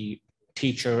PhD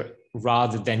teacher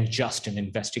rather than just an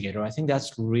investigator. I think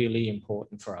that's really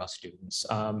important for our students,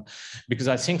 because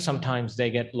I think sometimes they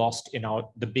get lost in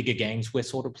the bigger games we're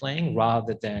sort of playing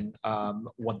rather than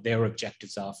what their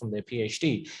objectives are from their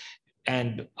PhD.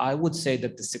 And I would say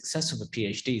that the success of a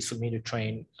PhD is for me to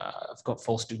train, I've got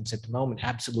 4 students at the moment,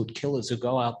 absolute killers who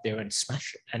go out there and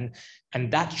smash it.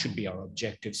 And that should be our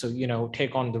objective. So, you know,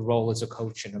 take on the role as a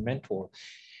coach and a mentor.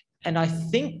 And I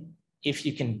think if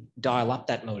you can dial up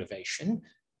that motivation,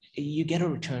 you get a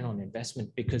return on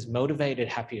investment, because motivated,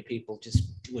 happier people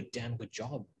just do a damn good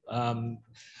job. I'm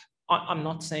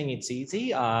not saying it's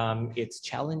easy. It's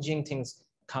challenging. Things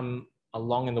come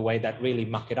along in the way that really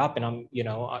muck it up. And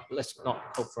let's not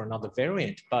hope for another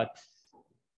variant, but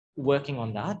working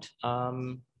on that.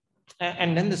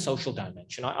 And then the social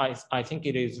dimension. I think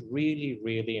it is really,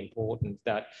 really important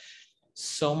that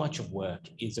so much of work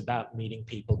is about meeting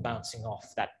people, bouncing off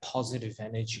that positive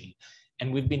energy.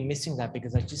 And we've been missing that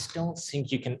because I just don't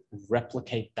think you can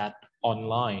replicate that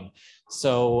online.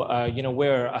 So,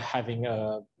 we're having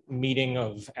a meeting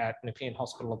at Nepean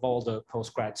Hospital of all the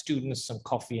postgrad students, some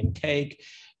coffee and cake,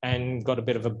 and got a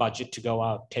bit of a budget to go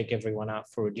out, take everyone out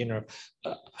for a dinner.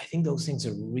 I think those things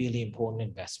are really important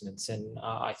investments, and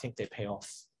I think they pay off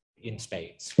in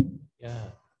spades. Yeah.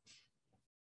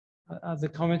 Other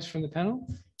comments from the panel?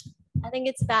 I think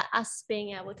it's about us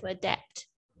being able to adapt.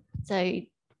 So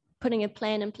putting a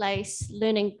plan in place,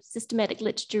 learning systematic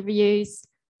literature reviews,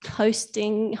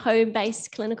 hosting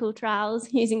home-based clinical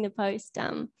trials using the post.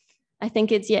 I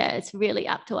think it's really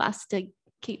up to us to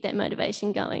keep that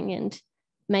motivation going and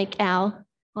make our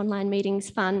online meetings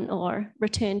fun or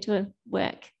return to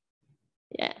work.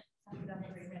 Yeah.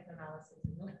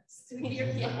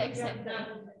 Yeah, exactly.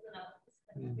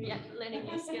 Yeah, learning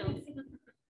new skills.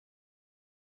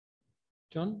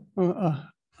 John? Well,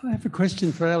 I have a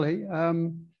question for Ali.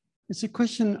 It's a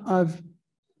question I've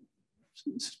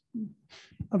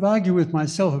argued with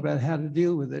myself about how to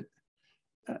deal with it.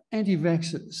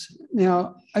 Anti-vaxxers.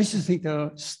 Now, I used to think they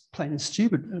were plain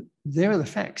stupid. There are the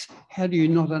facts. How do you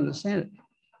not understand it?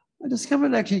 I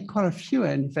discovered actually quite a few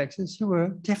anti-vaxxers who were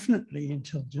definitely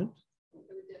intelligent.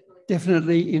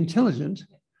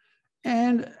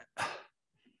 And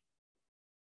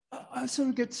I sort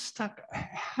of get stuck.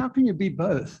 How can you be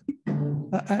both?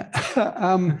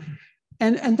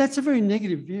 And that's a very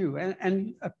negative view.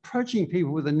 And approaching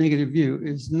people with a negative view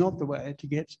is not the way to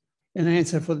get an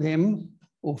answer for them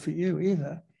or for you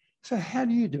either. So how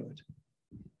do you do it?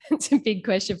 It's a big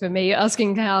question for me,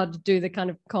 asking how to do the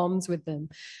kind of comms with them.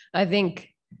 I think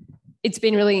it's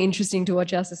been really interesting to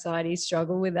watch our society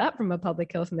struggle with that from a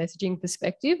public health messaging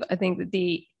perspective. I think that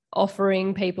the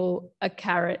offering people a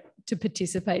carrot to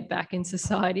participate back in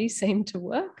society seemed to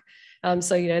work.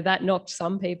 So, that knocked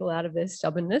some people out of their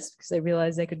stubbornness because they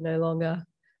realized they could no longer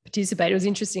participate. It was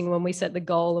interesting when we set the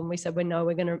goal and we said, we're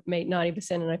going to meet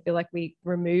 90%. And I feel like we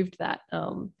removed that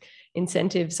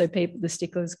incentive so the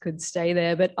sticklers could stay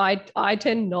there. But I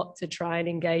tend not to try and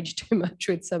engage too much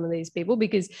with some of these people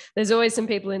because there's always some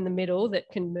people in the middle that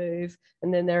can move.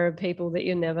 And then there are people that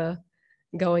you're never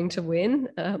going to win.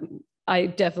 I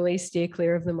definitely steer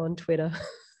clear of them on Twitter.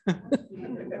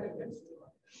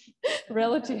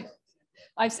 Relative.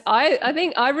 I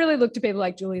think I really look to people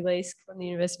like Julie Leask from the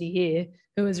university here,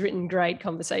 who has written great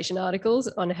conversation articles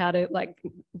on how to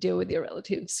deal with your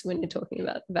relatives when you're talking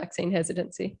about vaccine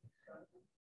hesitancy.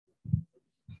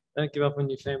 Don't give up on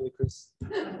your family, Chris.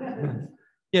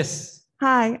 Yes.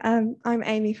 Hi, I'm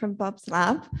Amy from Bob's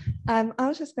Lab. I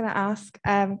was just going to ask,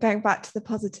 going back to the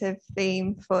positive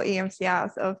theme for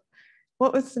EMCRs, of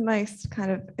what was the most kind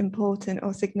of important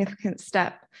or significant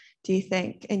step, do you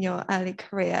think, in your early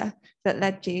career that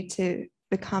led you to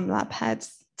become lab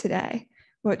heads today?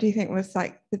 What do you think was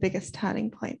the biggest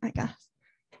turning point, I guess?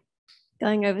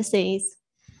 Going overseas.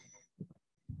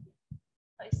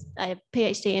 I have a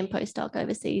PhD and postdoc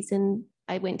overseas, and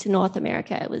I went to North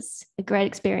America. It was a great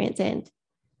experience and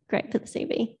great for the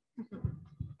CV.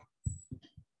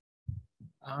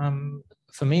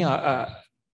 For me,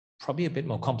 probably a bit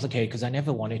more complicated because I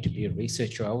never wanted to be a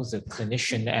researcher. I was a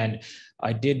clinician, and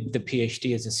I did the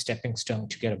PhD as a stepping stone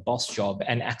to get a boss job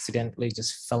and accidentally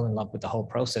just fell in love with the whole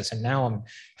process. And now I'm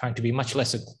trying to be much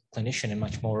less a clinician and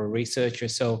much more a researcher.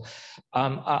 So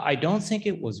I don't think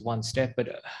it was one step,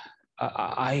 but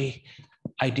I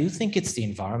do think it's the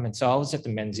environment. So I was at the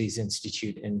Menzies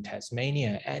Institute in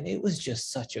Tasmania, and it was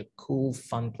just such a cool,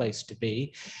 fun place to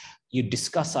be. You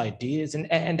discuss ideas,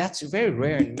 and that's very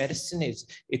rare in medicine.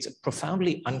 It's a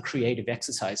profoundly uncreative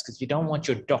exercise because you don't want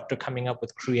your doctor coming up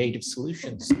with creative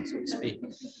solutions, so to speak.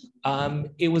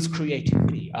 It was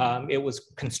creativity. It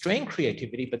was constrained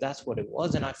creativity, but that's what it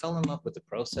was. And I fell in love with the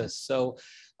process. So,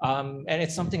 and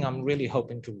it's something I'm really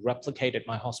hoping to replicate at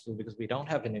my hospital because we don't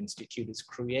have an institute, is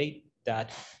create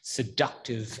that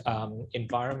seductive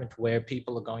environment where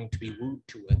people are going to be wooed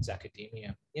towards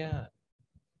academia. Yeah.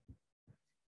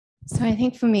 So I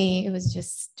think for me, it was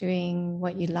just doing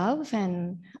what you love.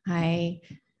 And I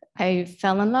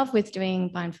fell in love with doing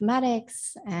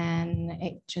bioinformatics, and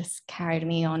it just carried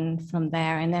me on from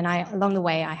there. And then along the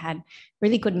way, I had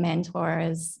really good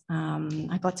mentors.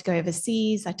 I got to go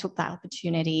overseas. I took that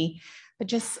opportunity, but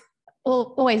just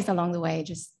always along the way,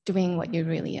 just doing what you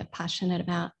really are passionate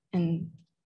about, and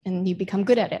you become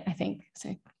good at it, I think.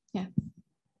 So, yeah.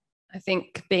 I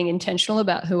think being intentional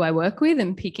about who I work with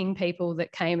and picking people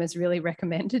that came as really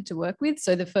recommended to work with.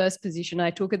 So the first position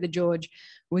I took at the George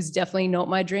was definitely not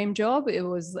my dream job. It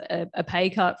was a pay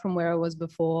cut from where I was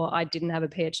before. I didn't have a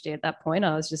PhD at that point.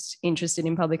 I was just interested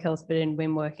in public health, but in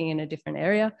been working in a different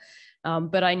area.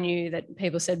 But I knew that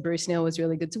people said Bruce Neal was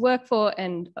really good to work for.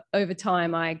 And over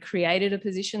time, I created a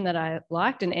position that I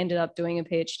liked and ended up doing a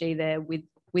PhD there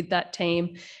with that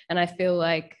team. And I feel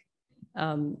like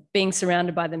being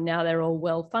surrounded by them now, they're all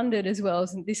well funded as well.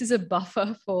 So this is a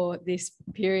buffer for this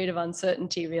period of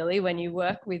uncertainty, really. When you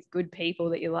work with good people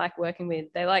that you like working with,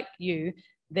 they like you,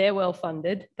 they're well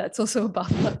funded. That's also a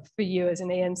buffer for you as an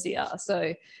EMCR.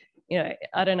 So,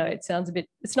 I don't know, it sounds a bit,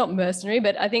 it's not mercenary,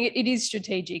 but I think it is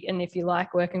strategic. And if you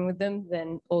like working with them,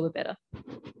 then all the better.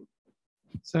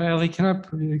 So Ali, can I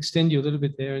extend you a little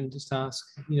bit there and just ask,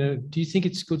 do you think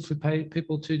it's good for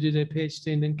people to do their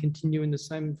PhD and then continue in the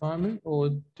same environment,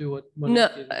 or do what Monique No,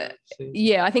 did?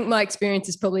 yeah, I think my experience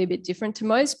is probably a bit different to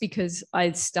most because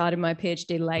I started my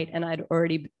PhD late and I'd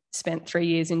already spent 3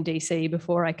 years in DC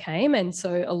before I came. And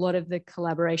so a lot of the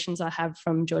collaborations I have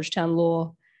from Georgetown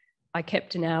Law, I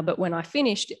kept to now. But when I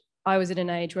finished, I was at an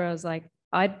age where I was like,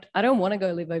 I don't want to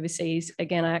go live overseas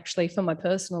again. I actually, for my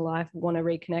personal life, want to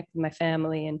reconnect with my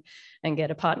family and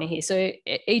get a partner here. So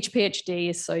each PhD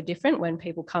is so different when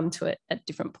people come to it at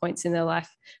different points in their life.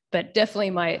 But definitely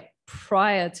my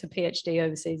prior to PhD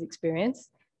overseas experience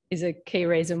is a key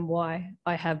reason why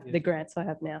I have the grants I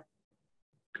have now.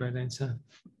 Great answer.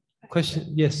 Question?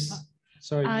 Yes.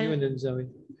 Sorry, you and then Zoe.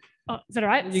 Oh, is that all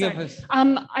right? You go first.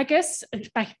 I guess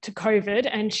back to COVID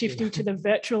and shifting to the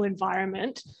virtual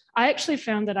environment, I actually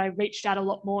found that I reached out a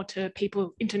lot more to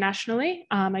people internationally.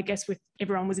 I guess with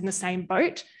everyone was in the same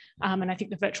boat. And I think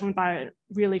the virtual environment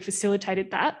really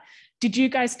facilitated that. Did you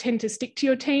guys tend to stick to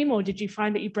your team, or did you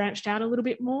find that you branched out a little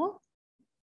bit more?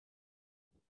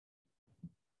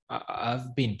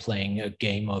 I've been playing a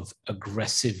game of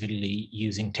aggressively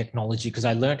using technology because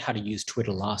I learned how to use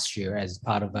Twitter last year as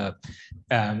part of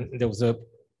there was a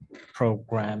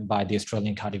program by the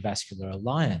Australian Cardiovascular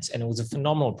Alliance, and it was a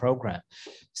phenomenal program.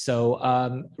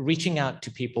 So reaching out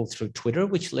to people through Twitter,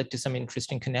 which led to some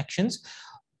interesting connections,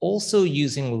 also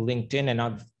using LinkedIn, and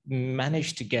I've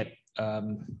managed to get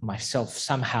myself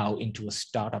somehow into a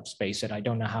startup space that I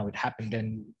don't know how it happened.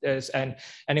 And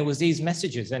it was these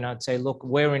messages, and I'd say, look,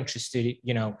 we're interested,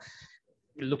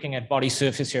 looking at body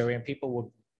surface area, and people were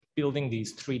building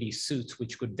these 3D suits,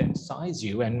 which could then size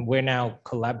you. And we're now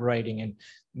collaborating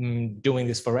and doing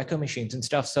this for echo machines and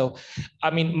stuff. So, I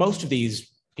mean, most of these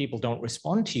people don't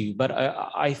respond to you, but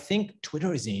I think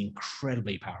Twitter is an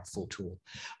incredibly powerful tool,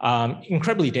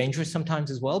 incredibly dangerous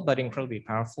sometimes as well, but incredibly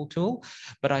powerful tool.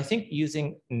 But I think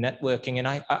using networking, and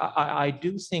I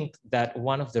do think that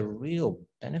one of the real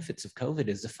benefits of COVID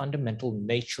is the fundamental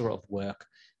nature of work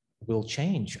will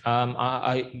change.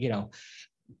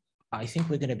 I think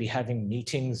we're going to be having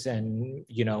meetings and,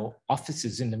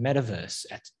 offices in the metaverse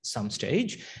at some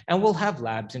stage, and we'll have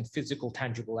labs and physical,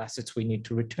 tangible assets we need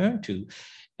to return to.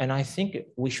 And I think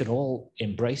we should all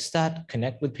embrace that,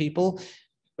 connect with people.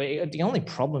 But the only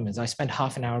problem is I spend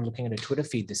half an hour looking at a Twitter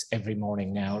feed this every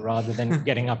morning now, rather than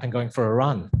getting up and going for a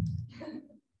run.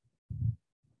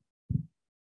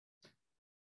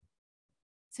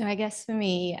 So I guess for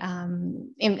me,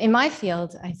 in my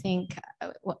field, I think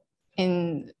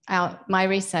in my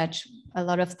research, a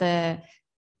lot of the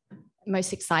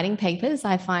most exciting papers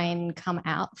I find come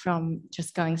out from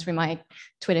just going through my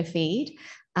Twitter feed.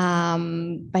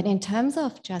 But in terms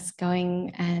of just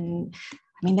going and,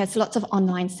 I mean, there's lots of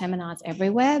online seminars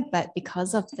everywhere, but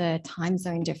because of the time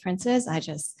zone differences, I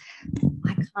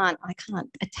can't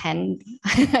attend.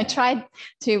 I tried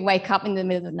to wake up in the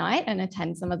middle of the night and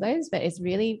attend some of those, but it's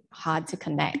really hard to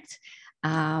connect.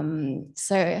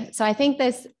 So I think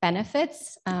there's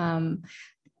benefits,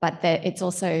 but it's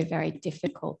also very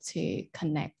difficult to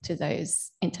connect to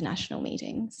those international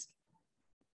meetings.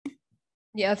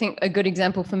 Yeah, I think a good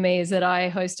example for me is that I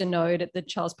host a node at the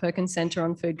Charles Perkins Center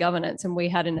on Food Governance, and we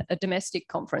had a domestic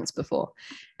conference before,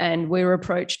 and we were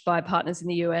approached by partners in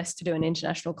the US to do an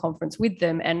international conference with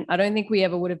them. And I don't think we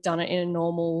ever would have done it in a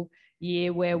normal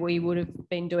year where we would have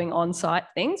been doing on-site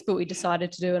things, but we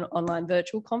decided to do an online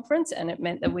virtual conference, and it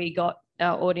meant that we got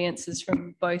our audiences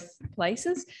from both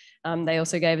places. They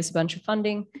also gave us a bunch of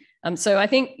funding. So I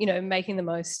think, making the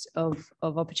most of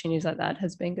opportunities like that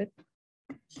has been good.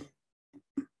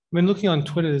 When looking on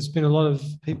Twitter, there's been a lot of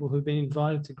people who've been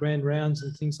invited to grand rounds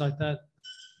and things like that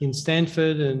in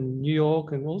Stanford and New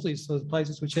York and all these sort of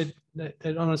places, which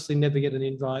they'd honestly never get an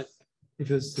invite if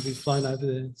it was to be flown over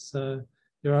there. So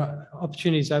there are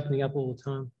opportunities opening up all the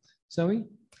time. Zoe?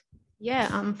 Yeah,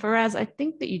 Faraz, I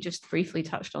think that you just briefly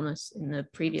touched on this in the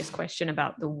previous question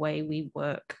about the way we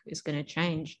work is going to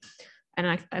change.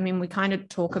 And I mean, we kind of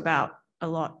talk about a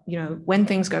lot, when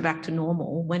things go back to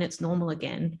normal, when it's normal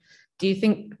again. Do you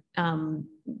think,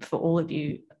 for all of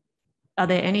you, are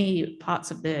there any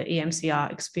parts of the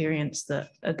EMCR experience that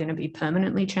are going to be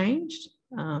permanently changed,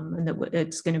 and that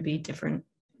it's going to be different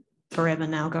forever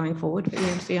now going forward for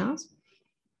EMCRs?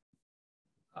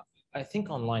 I think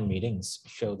online meetings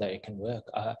show that it can work.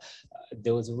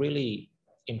 There was a really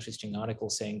interesting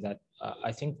article saying that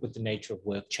I think with the nature of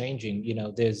work changing,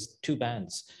 there's two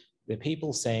bands. The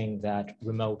people saying that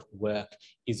remote work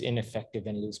is ineffective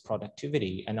and lose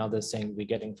productivity, and others saying we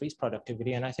get increased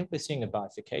productivity. And I think we're seeing a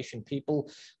bifurcation.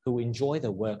 People who enjoy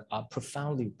their work are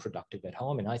profoundly productive at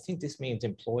home. And I think this means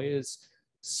employers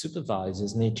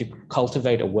supervisors need to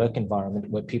cultivate a work environment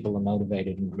where people are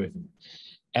motivated and driven.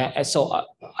 So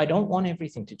I don't want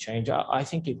everything to change. I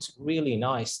think it's really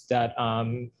nice that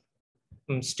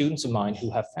students of mine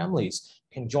who have families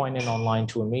can join in online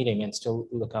to a meeting and still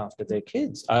look after their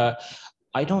kids.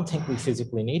 I don't think we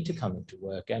physically need to come into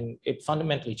work, and it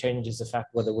fundamentally changes the fact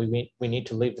whether we need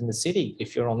to live in the city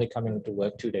if you're only coming into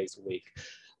work 2 days a week.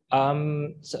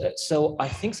 So I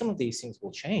think some of these things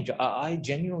will change. I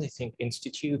genuinely think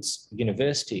institutes,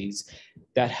 universities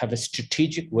that have a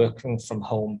strategic working from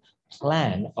home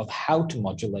plan of how to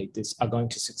modulate this are going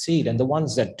to succeed. And the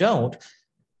ones that don't,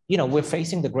 you know, we're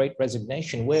facing the great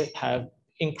resignation. We have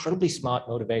incredibly smart,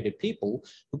 motivated people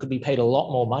who could be paid a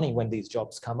lot more money when these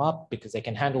jobs come up because they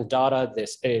can handle data,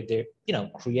 they're you know,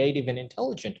 creative and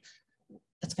intelligent.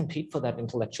 Let's compete for that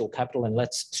intellectual capital and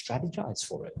let's strategize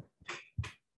for it.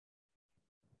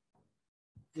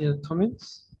 Yeah,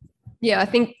 comments? Yeah, I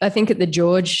think at the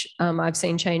George, I've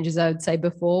seen changes. I would say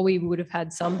before we would have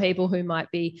had some people who might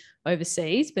be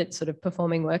overseas, but sort of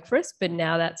performing work for us. But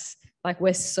now that's like,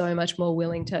 we're so much more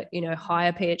willing to, you know,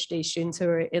 hire PhD students who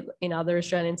are in other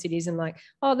Australian cities and like,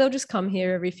 oh, they'll just come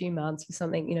here every few months or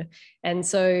something, you know. And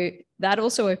so that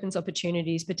also opens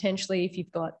opportunities potentially if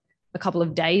you've got a couple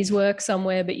of days work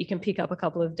somewhere, but you can pick up a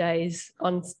couple of days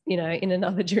on, you know, in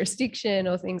another jurisdiction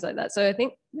or things like that. So I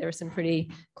think there are some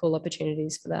pretty cool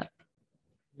opportunities for that.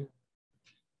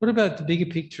 What about the bigger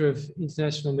picture of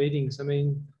international meetings? I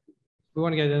mean, we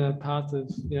want to go down a path of,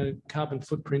 you know, carbon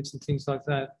footprints and things like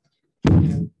that. You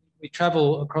know, we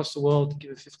travel across the world to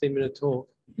give a 15-minute talk.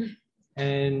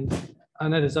 And I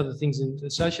know there's other things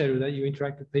associated with that. You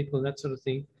interact with people and that sort of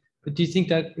thing. But do you think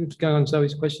that, going on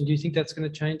Zoe's question, do you think that's going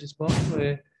to change as well,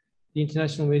 where the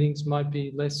international meetings might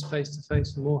be less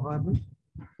face-to-face and more hybrid?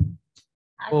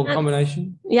 Or a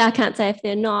combination? Yeah, I can't say if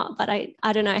they're not, but I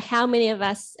don't know how many of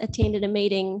us attended a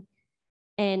meeting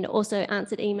and also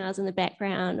answered emails in the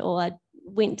background or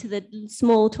went to the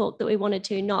small talk that we wanted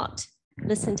to, not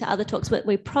listen to other talks that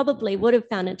we probably would have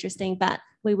found interesting, but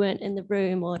we weren't in the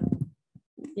room. Or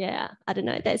yeah, I don't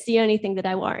know. That's the only thing that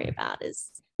I worry about, is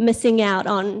missing out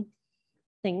on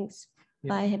things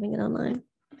by having it online.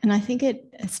 And I think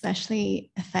it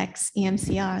especially affects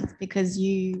EMCRs because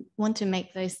you want to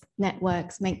make those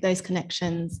networks, make those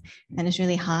connections, and it's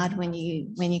really hard when you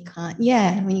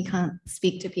can't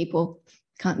speak to people,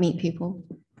 can't meet people.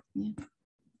 Yeah.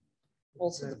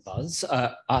 Also the buzz.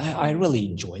 I really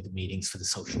enjoy the meetings for the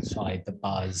social side, the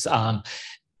buzz.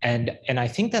 And I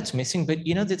think that's missing, but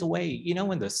you know, there's a way, you know,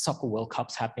 when the Soccer World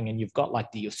Cup's happening and you've got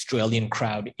like the Australian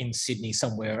crowd in Sydney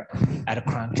somewhere at a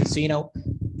crowd casino,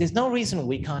 there's no reason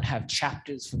we can't have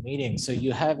chapters for meetings. So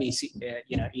you have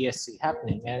ESC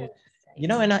happening, and you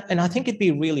know, and I think it'd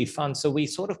be really fun. So we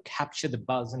sort of capture the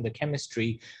buzz and the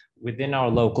chemistry within our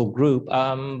local group.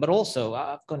 But also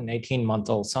I've got an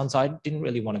 18-month-old son, so I didn't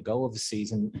really want to go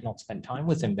overseas and not spend time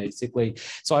with him, basically.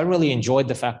 So I really enjoyed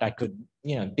the fact I could,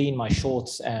 you know, be in my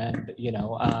shorts and, you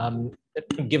know,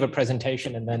 give a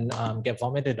presentation and then get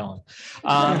vomited on.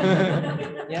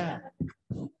 Yeah.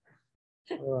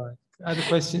 All right. Other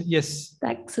question? Yes.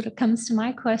 That sort of comes to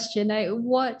my question.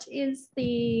 What is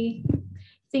the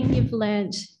thing you've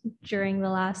learned during the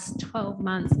last 12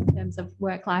 months in terms of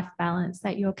work-life balance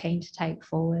that you're keen to take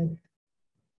forward?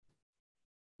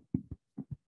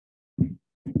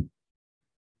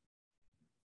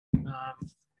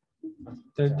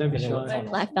 Don't be shy.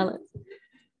 Work-life balance.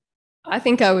 I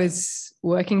think I was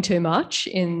working too much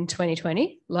in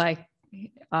 2020. Like,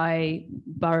 I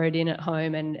burrowed in at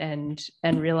home and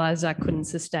realized I couldn't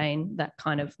sustain that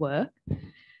kind of work.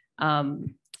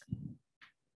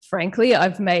 Frankly,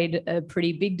 I've made a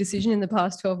pretty big decision in the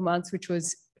past 12 months, which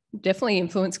was definitely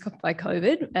influenced by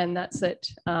COVID. And that's that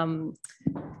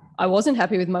I wasn't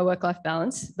happy with my work-life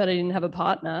balance, but I didn't have a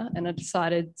partner, and I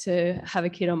decided to have a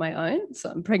kid on my own. So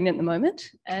I'm pregnant at the moment.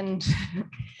 And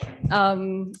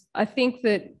I think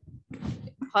that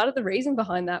part of the reason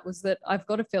behind that was that I've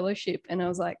got a fellowship, and I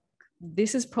was like,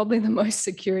 this is probably the most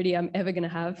security I'm ever going to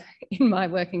have in my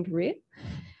working career.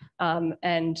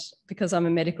 And because I'm a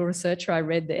medical researcher, I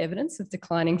read the evidence of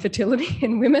declining fertility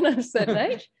in women at a certain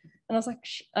age. And I was like,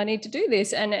 I need to do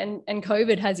this. And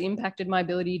COVID has impacted my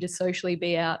ability to socially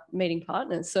be out meeting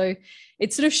partners. So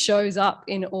it sort of shows up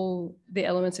in all the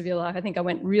elements of your life. I think I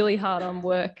went really hard on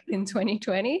work in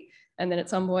 2020. And then at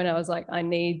some point I was like, I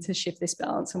need to shift this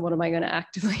balance. And what am I going to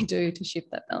actively do to shift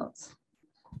that balance?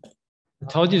 I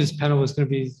told you this panel was going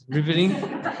to be riveting.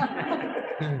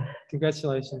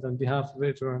 Congratulations on behalf of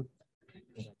everyone.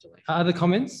 Other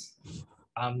comments?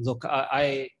 Look,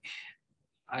 I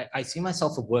see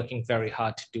myself working very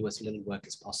hard to do as little work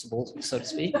as possible, so to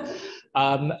speak.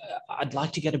 I'd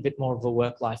like to get a bit more of a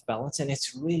work-life balance, and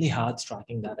it's really hard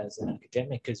striking that as an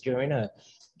academic because you're in a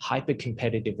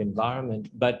hyper-competitive environment.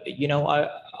 But you know,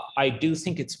 I do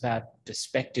think it's about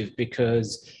perspective,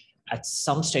 because at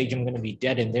some stage I'm going to be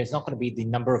dead, and there's not going to be the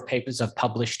number of papers I've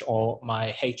published or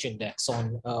my H index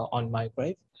on my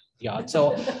graveyard.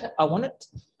 So I want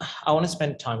to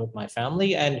spend time with my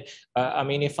family, and I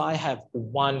mean, if I have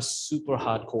one super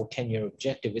hardcore 10-year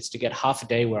objective, it's to get half a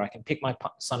day where I can pick my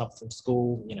son up from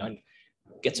school, you know, and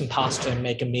get some pasta and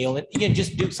make a meal, and you know,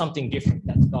 just do something different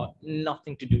that's got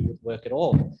nothing to do with work at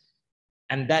all.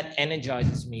 And that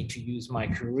energizes me to use my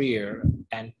career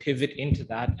and pivot into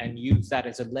that and use that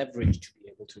as a leverage to be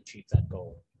able to achieve that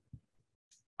goal.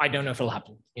 I don't know if it'll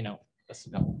happen, you know.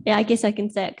 Yeah, I guess I can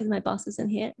say it because my boss isn't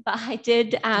here. But I did,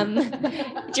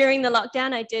 during the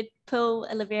lockdown, I did pull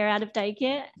Olivia out of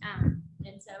daycare.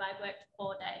 And so I worked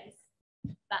 4 days.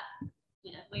 But,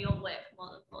 you know, we all work more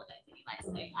than 4 days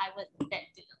anyway. So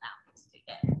that did allow me to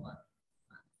get more.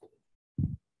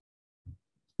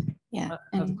 Yeah.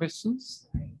 Other questions?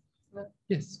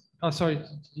 Yes. Oh, sorry.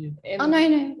 Oh,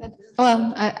 no.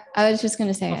 Well, I was just going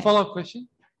to say. A follow-up question?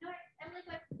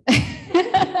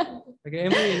 Okay,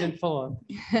 Emily, and then follow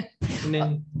up. And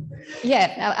then...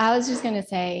 Yeah, I was just going to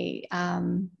say,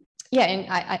 yeah, and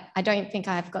I don't think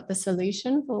I've got the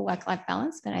solution for work-life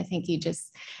balance, but I think you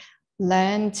just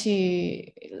learn to,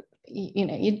 you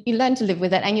know, you learn to live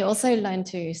with it, and you also learn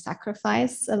to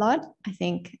sacrifice a lot. I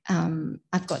think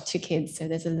I've got 2 kids, so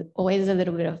there's always a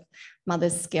little bit of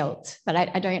mother's guilt, but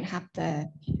I don't have the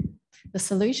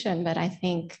solution, but I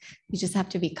think you just have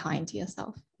to be kind to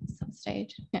yourself at some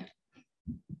stage. Yeah.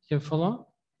 You have follow-up?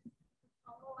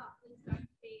 Follow-up is going to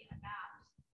be about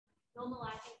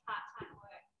normalizing part-time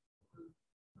work.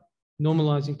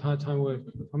 Normalizing part-time work.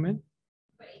 Comment?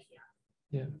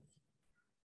 Yeah.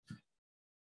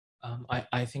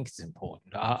 I think it's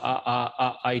important.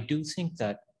 I do think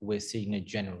that we're seeing a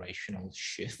generational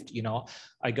shift. You know,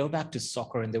 I go back to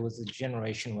soccer, and there was a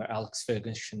generation where Alex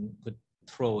Ferguson could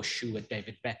throw a shoe at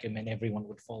David Beckham and everyone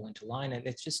would fall into line, and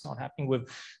it's just not happening.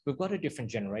 We've got a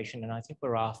different generation, and I think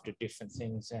we're after different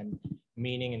things and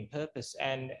meaning and purpose,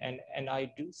 and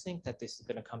I do think that this is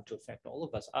going to come to affect all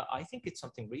of us. I think it's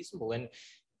something reasonable, and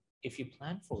if you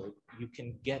plan for it, you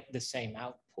can get the same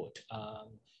output,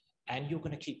 and you're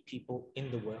going to keep people in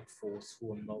the workforce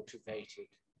who are motivated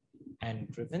and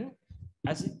driven.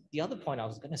 The other point I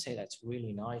was going to say that's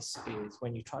really nice is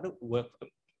when you try to work.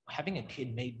 Having a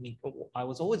kid I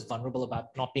was always vulnerable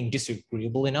about not being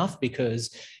disagreeable enough,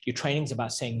 because your training's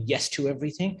about saying yes to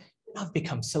everything. I've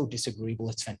become so disagreeable.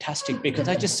 It's fantastic because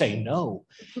I just say no.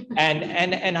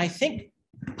 And I think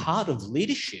part of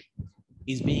leadership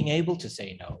is being able to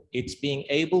say no. It's being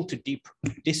able to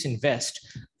disinvest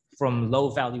from low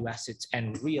value assets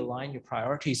and realign your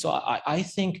priorities. So I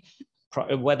think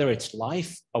whether it's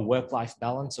life, a work-life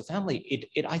balance, or family,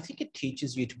 I think it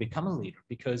teaches you to become a leader,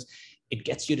 because it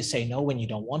gets you to say no when you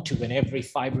don't want to, when every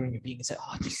fiber in your being says,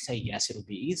 oh, just say yes, it'll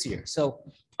be easier. So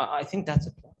I think that's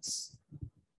a plus.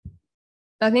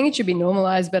 I think it should be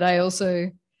normalized, but I also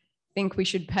think we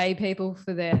should pay people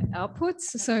for their outputs.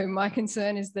 So my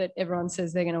concern is that everyone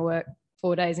says they're going to work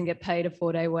 4 days and get paid a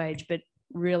 4-day wage, but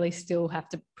really still have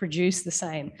to produce the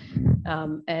same.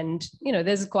 And, you know,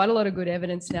 there's quite a lot of good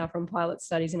evidence now from pilot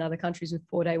studies in other countries with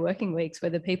 4-day working weeks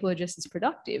where the people are just as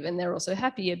productive, and they're also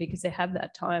happier because they have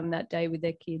that time that day with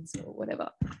their kids or whatever.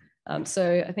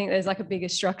 So I think there's like a bigger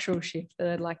structural shift that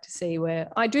I'd like to see, where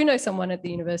I do know someone at the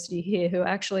university here who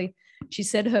actually, she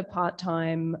said her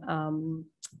part-time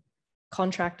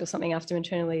contract or something after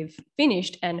maternity leave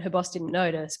finished, and her boss didn't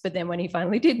notice. But then when he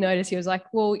finally did notice, he was like,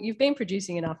 well, you've been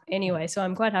producing enough anyway, so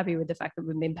I'm quite happy with the fact that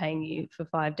we've been paying you for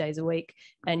 5 days a week,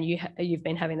 and you've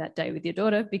been having that day with your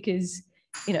daughter, because,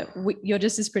 you know, you're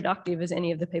just as productive as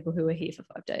any of the people who are here for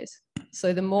 5 days.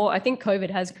 So the more, I think COVID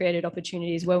has created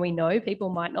opportunities where we know people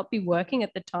might not be working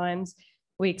at the times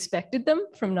we expected them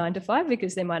from 9 to 5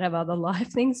 because they might have other life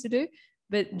things to do,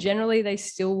 but generally they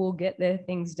still will get their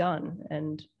things done.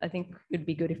 And I think it'd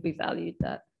be good if we valued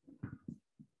that.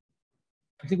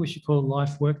 I think we should call it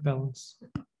life-work balance.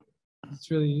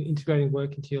 It's really integrating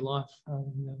work into your life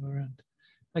around.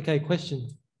 Okay, question.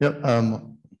 Yep,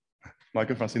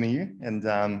 Michael from Sydney here. And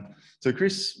so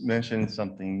Chris mentioned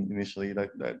something initially,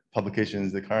 that publication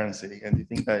is the currency. And do you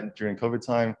think that during COVID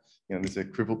time, you know, there's a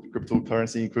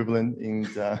cryptocurrency equivalent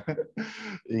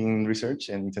in research,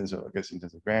 and in terms of, I guess, in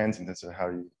terms of grants, in terms of how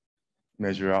you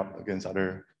measure up against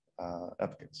other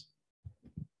applicants?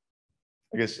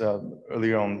 I guess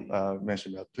earlier on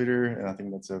mentioned about Twitter, and I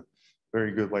think that's a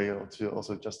very good way to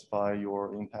also justify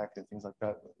your impact and things like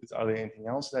that. Are there anything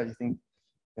else that you think,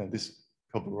 you know, this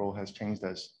COVID role has changed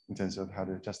us in terms of how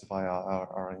to justify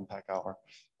our impact,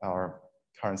 our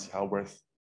currency, our worth.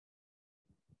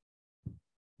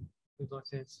 Who'd like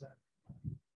to answer that?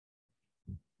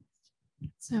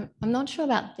 So I'm not sure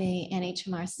about the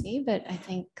NHMRC, but I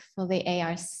think for the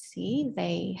ARC,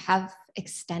 they have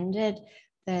extended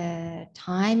the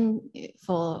time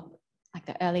for like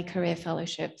the early career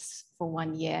fellowships for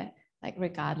 1 year, like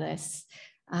regardless.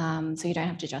 So you don't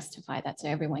have to justify that. So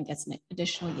everyone gets an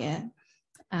additional year.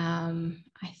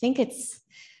 I think it's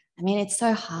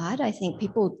so hard. I think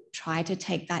people try to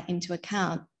take that into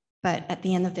account, but at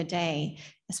the end of the day,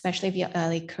 especially if you're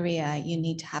early career, you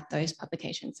need to have those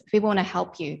publications. People want to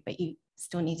help you, but you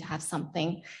still need to have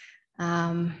something.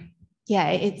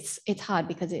 Yeah, it's hard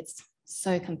because it's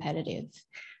so competitive.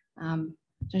 I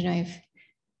don't know if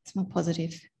it's more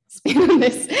positive spin on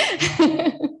this.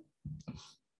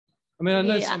 I mean, I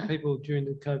know some people during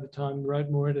the COVID time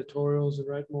wrote more editorials and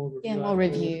wrote more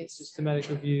reviews, systematic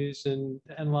reviews, and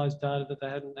analysed data that they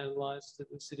hadn't analysed that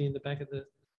was sitting in the back of the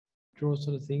drawer,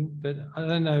 sort of thing. But I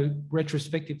don't know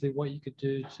retrospectively what you could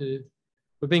do to.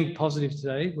 We're being positive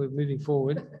today. We're moving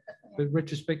forward, but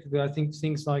retrospectively, I think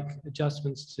things like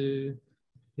adjustments to,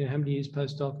 how many years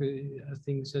postdoc are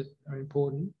things that are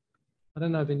important. I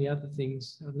don't know of any other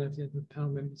things. I don't know if the other panel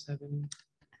members have any.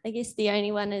 I guess the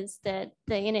only one is that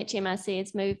the NHMRC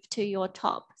has moved to your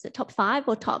top, is it top 5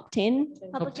 or top 10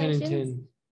 publications? Top 10 and 10.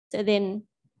 So then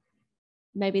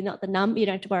maybe not the number, you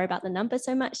don't have to worry about the number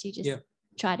so much. You just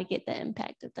try to get the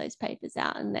impact of those papers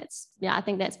out. And that's, I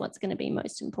think that's what's going to be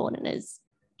most important, is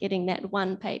getting that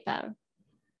one paper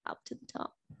up to the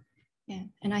top. Yeah,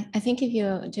 and I think if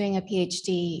you're doing a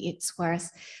PhD, it's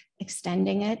worth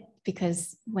extending it,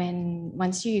 because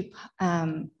once you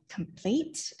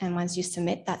complete and once you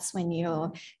submit, that's when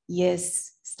your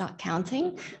years start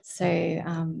counting. So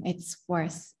it's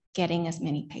worth getting as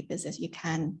many papers as you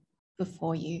can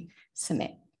before you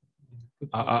submit.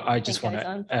 I just want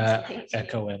to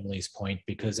echo Emily's point,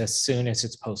 because as soon as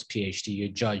it's post-PhD, you're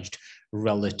judged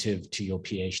relative to your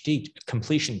PhD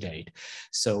completion date.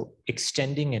 So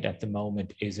extending it at the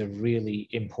moment is a really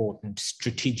important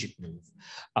strategic move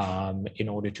in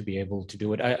order to be able to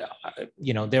do it.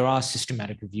 There are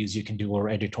systematic reviews you can do, or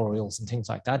editorials and things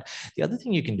like that. The other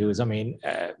thing you can do is,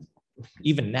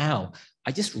 even now,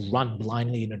 I just run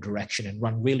blindly in a direction and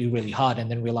run really, really hard,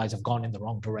 and then realize I've gone in the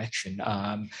wrong direction.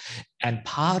 And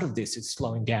part of this is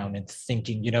slowing down and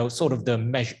thinking, sort of the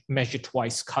measure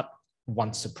twice, cut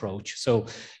once approach. So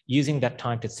using that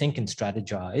time to think and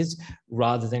strategize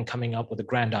rather than coming up with a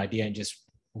grand idea and just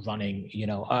running,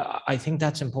 I think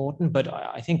that's important. But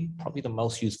I think probably the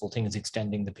most useful thing is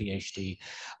extending the PhD,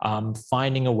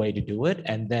 finding a way to do it,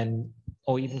 and then,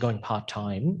 or even going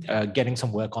part-time, getting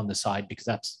some work on the side, because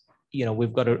that's,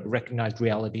 we've got to recognize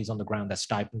realities on the ground that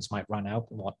stipends might run out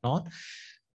and whatnot.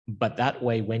 But that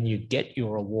way, when you get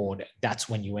your award, that's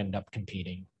when you end up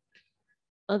competing.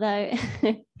 Although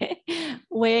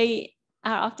we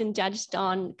are often judged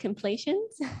on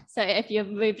completions. So if you've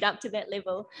moved up to that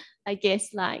level, I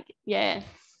guess you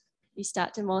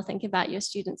start to more think about your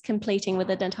students completing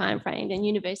within a time frame. And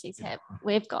universities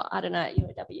we've got, I don't know, at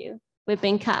UNSW, we've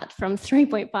been cut from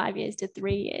 3.5 years to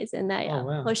 3 years, and they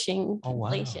are pushing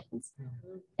completions. Wow.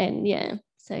 And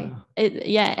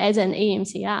as an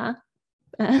EMCR,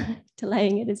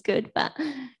 delaying it is good, but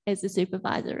as a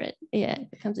supervisor,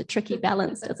 it becomes a tricky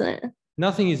balance, doesn't it?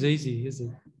 Nothing is easy, is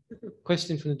it?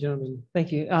 Question from the gentleman.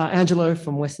 Thank you. Angelo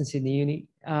from Western Sydney Uni.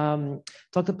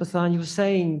 Dr. Pathan, you were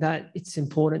saying that it's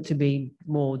important to be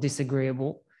more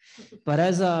disagreeable, but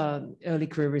as an early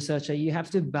career researcher, you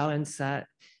have to balance that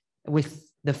with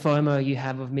the FOMO you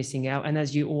have of missing out. And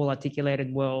as you all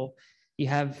articulated well, you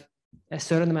have a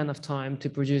certain amount of time to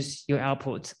produce your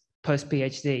output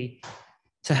post-PhD.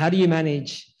 So how do you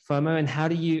manage FOMO,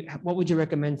 and what would you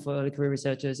recommend for early career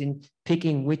researchers in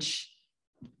picking which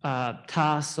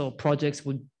tasks or projects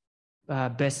would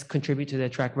best contribute to their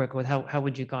track record? How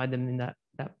would you guide them in that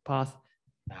path?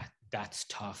 That's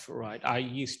tough, right? I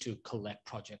used to collect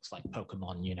projects like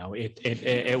Pokemon,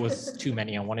 it was too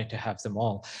many. I wanted to have them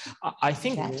all. I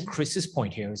think Chris's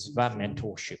point here is about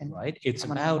mentorship, right? It's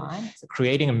about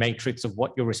creating a matrix of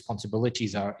what your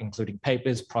responsibilities are, including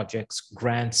papers, projects,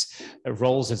 grants,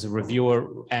 roles as a reviewer,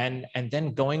 and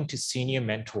then going to senior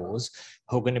mentors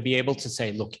who are going to be able to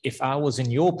say, look, if I was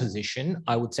in your position,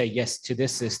 I would say yes to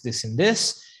this, this, and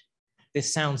this.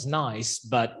 This sounds nice,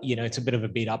 but it's a bit of a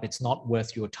beat up. It's not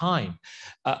worth your time.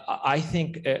 I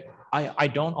think I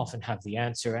don't often have the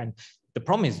answer. And the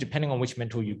problem is, depending on which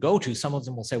mentor you go to, some of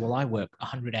them will say, well, I work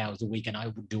 100 hours a week and I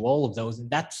would do all of those. And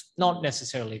that's not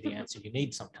necessarily the answer you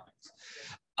need sometimes.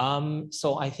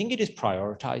 So I think it is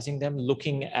prioritizing them,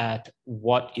 looking at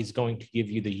what is going to give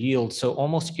you the yield. So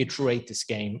almost iterate this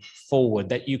game forward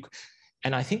that you,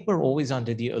 and I think we're always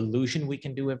under the illusion we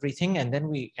can do everything. And then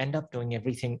we end up doing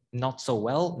everything not so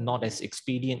well, not as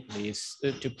expediently as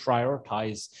to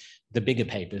prioritize the bigger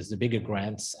papers, the bigger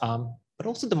grants, but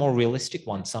also the more realistic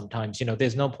ones sometimes. You know,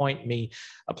 there's no point me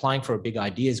applying for a big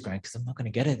ideas grant because I'm not going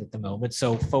to get it at the moment.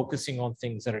 So focusing on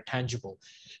things that are tangible.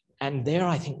 And there,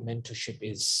 I think mentorship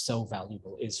is so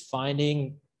valuable, is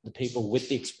finding the people with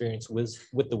the experience,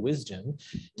 with the wisdom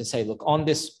to say, look, on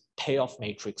this payoff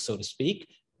matrix, so to speak,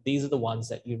 these are the ones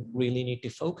that you really need to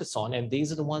focus on. And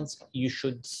these are the ones you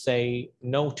should say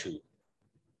no to.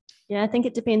 Yeah, I think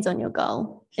it depends on your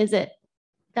goal. Is it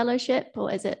fellowship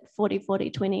or is it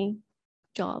 40-40-20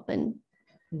 job? And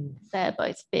they're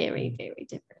both very, very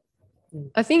different.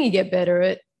 I think you get better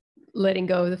at letting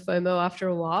go of the FOMO after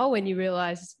a while when you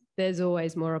realize there's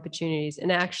always more opportunities,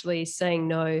 and actually saying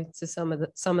no to some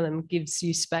of them gives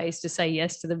you space to say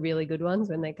yes to the really good ones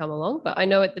when they come along. But I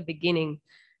know at the beginning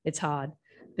it's hard,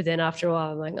 but then after a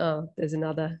while I'm like, oh, there's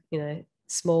another, you know,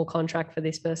 small contract for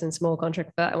this person, small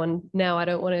contract for that one. Now I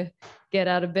don't want to get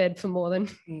out of bed for more than,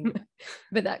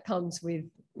 but that comes with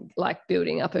like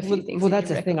building up a few things. Well, that's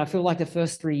the thing. I feel like the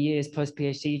first 3 years post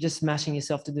PhD, you're just smashing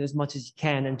yourself to do as much as you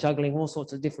can and juggling all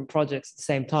sorts of different projects at the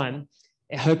same time,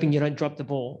 hoping you don't drop the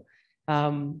ball.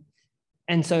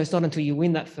 And so it's not until you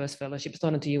win that first fellowship, it's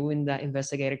not until you win that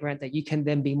investigator grant that you can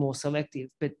then be more selective.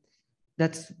 But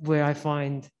that's where I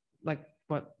find, like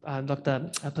what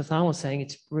Dr. Pathan was saying,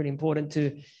 it's really important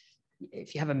to,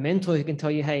 if you have a mentor who can tell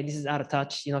you, hey, this is out of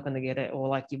touch, you're not going to get it, or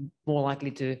like you're more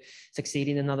likely to succeed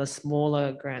in another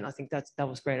smaller grant. I think that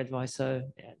was great advice. So,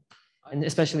 yeah. And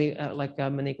especially like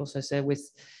Monique also said with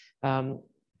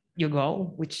your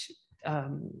goal, which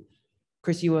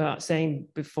Chris, you were saying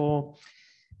before,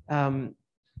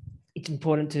 it's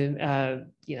important to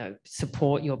you know,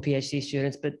 support your PhD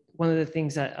students. But one of the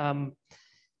things that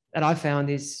that I found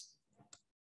is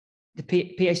the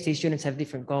PhD students have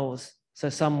different goals. So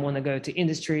some want to go to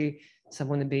industry, some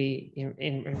want to be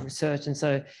in research. And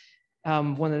so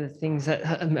one of the things that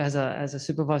as a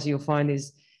supervisor you'll find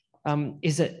is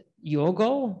it your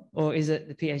goal or is it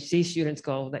the PhD student's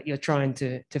goal that you're trying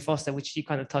to foster, which you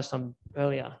kind of touched on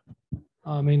earlier?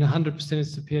 I mean, 100%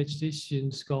 it's the PhD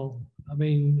student's goal. I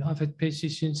mean, I've had PhD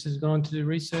students who've gone on to do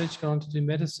research, gone on to do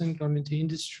medicine, gone into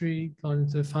industry, gone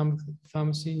into the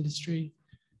pharmacy industry.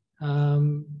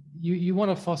 You want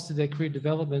to foster their career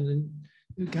development, and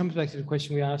it comes back to the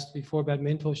question we asked before about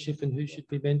mentorship and who should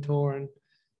be mentor. And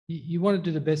you want to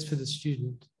do the best for the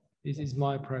student, is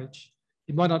my approach.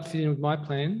 It might not fit in with my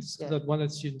plans, because I'd want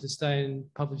that student to stay and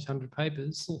publish 100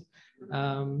 papers.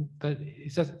 But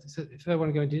if they want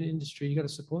to go into industry, you've got to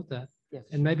support that. Yes.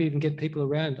 And maybe even get people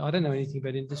around. I don't know anything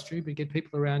about industry, but get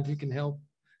people around who can help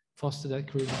foster that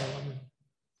career development.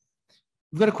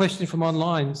 We've got a question from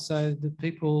online. So the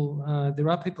people, there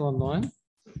are people online,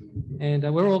 and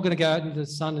we're all going to go out into the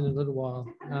sun in a little while,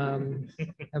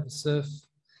 have a surf.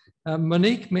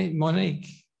 Monique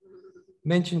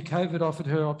mentioned COVID offered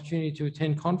her opportunity to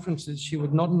attend conferences she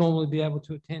would not normally be able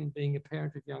to attend, being a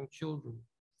parent of young children.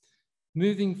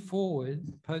 Moving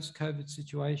forward, post-COVID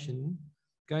situation,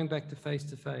 going back to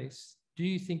face-to-face, do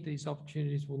you think these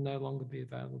opportunities will no longer be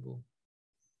available?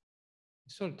 You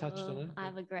sort of touched on it. I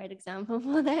have a great example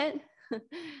for that.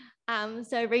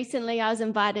 So recently I was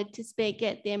invited to speak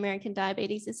at the American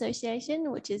Diabetes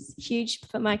Association, which is huge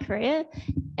for my career.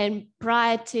 And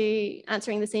prior to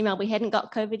answering this email, we hadn't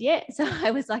got COVID yet. So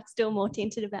I was like still more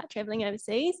tempted about traveling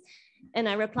overseas. And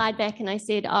I replied back and I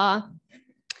said, I'm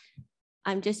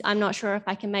not sure if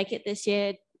I can make it this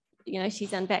year. You know,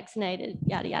 she's unvaccinated,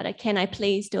 yada, yada. Can I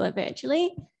please do it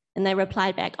virtually? And they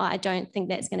replied back, I don't think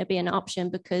that's going to be an option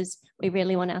because we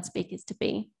really want our speakers to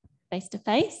be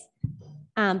face-to-face.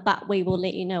 But we will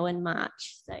let you know in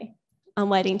March. So I'm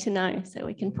waiting to know so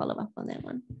we can follow up on that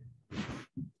one.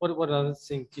 What other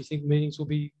things? Do you think meetings will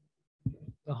be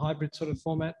a hybrid sort of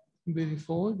format moving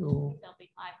forward? Or? They'll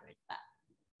be hybrid, but...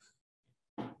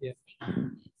 Yeah.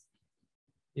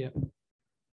 Yeah.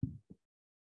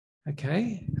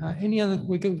 Okay. Any other?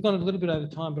 We've gone a little bit over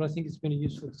time, but I think it's been a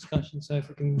useful discussion. So if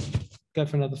we can go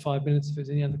for another 5 minutes, if there's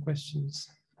any other questions,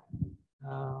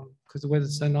 because the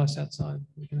weather's so nice outside,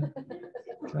 we're going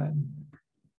to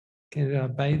get our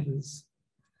bathers.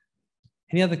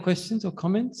 Any other questions or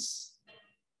comments?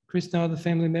 Chris, no other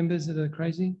family members that are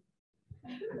crazy?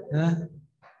 No?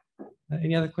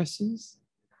 Any other questions?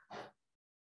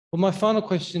 Well, my final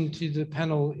question to the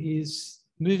panel is,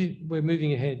 we're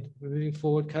moving ahead. We're moving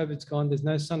forward. COVID's gone. There's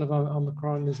no son of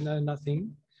Omicron. There's no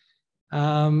nothing.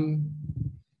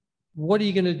 what are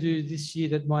you going to do this year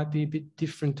that might be a bit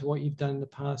different to what you've done in the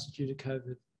past due to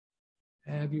COVID?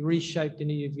 Have you reshaped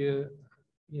any of your,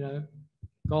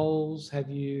 goals? Have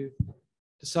you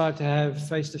decided to have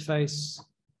face-to-face,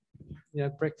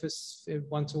 breakfast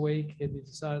once a week? Have you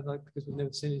decided, because we've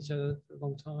never seen each other for a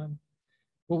long time?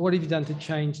 Well, what have you done to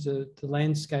change the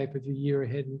landscape of your year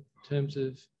ahead in terms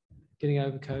of getting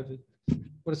over COVID?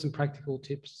 What are some practical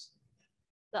tips?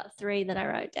 Got 3 that I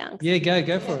wrote down. Yeah,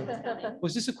 go for it.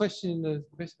 Was this a question in the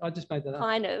question? I just made that up.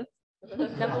 Kind of.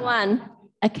 Number 1,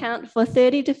 account for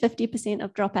 30 to 50%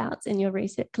 of dropouts in your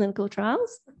research clinical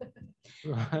trials.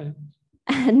 Right.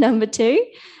 And number 2,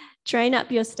 train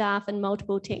up your staff in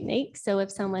multiple techniques. So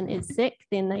if someone is sick,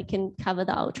 then they can cover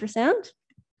the ultrasound.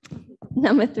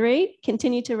 Number 3,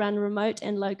 continue to run remote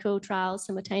and local trials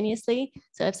simultaneously.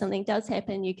 So if something does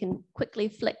happen, you can quickly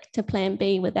flick to plan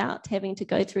B without having to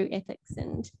go through ethics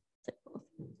and so forth.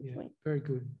 Yeah, very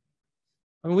good.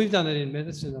 I mean, we've done it in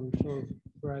medicine, I'm sure,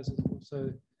 Faraz as well.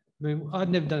 So, I mean, I'd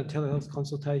never done a telehealth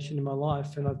consultation in my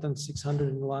life, and I've done 600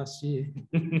 in the last year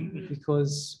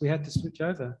because we had to switch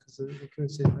over because we couldn't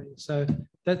see the patients. So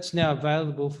that's now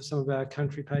available for some of our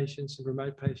country patients and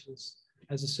remote patients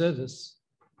as a service,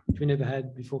 which we never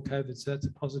had before COVID. So that's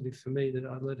a positive for me that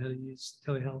I learned how to use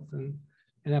telehealth,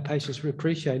 and our patients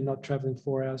appreciate not traveling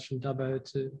 4 hours from Dubbo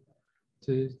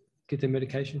to get their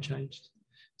medication changed.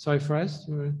 Sorry, Faraz?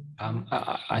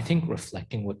 I think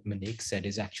reflecting what Monique said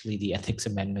is actually the ethics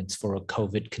amendments for a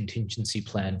COVID contingency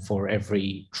plan for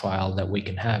every trial that we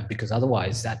can have, because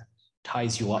otherwise that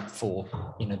ties you up for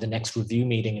the next review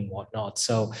meeting and whatnot.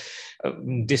 So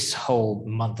this whole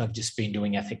month I've just been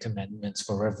doing ethics amendments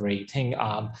for everything.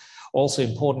 Also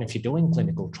important if you're doing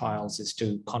clinical trials is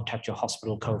to contact your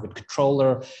hospital COVID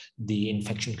controller, the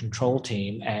infection control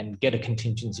team, and get a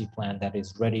contingency plan that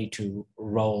is ready to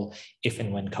roll if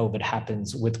and when COVID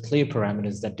happens, with clear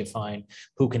parameters that define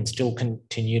who can still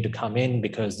continue to come in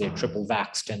because they're triple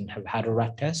vaxxed and have had a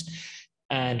rat test,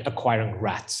 and acquiring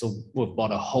rats. So we've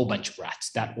bought a whole bunch of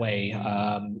rats. That way,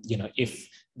 if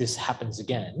this happens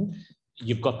again,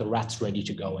 you've got the rats ready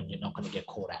to go and you're not going to get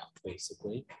caught out,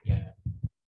 basically. Yeah.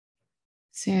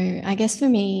 So I guess for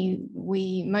me,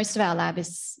 most of our lab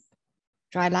is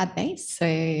dry lab based, so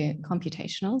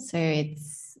computational. So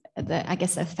it's I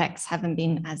guess the effects haven't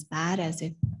been as bad as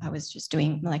if I was just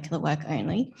doing molecular work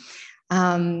only.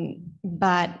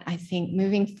 But I think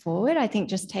moving forward, I think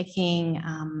just taking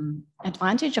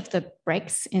advantage of the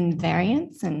breaks in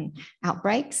variants and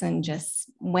outbreaks, and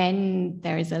just when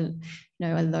there is a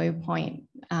low point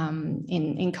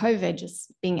in COVID,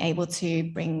 just being able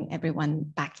to bring everyone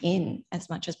back in as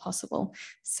much as possible,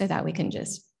 so that we can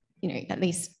just at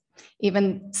least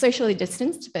even socially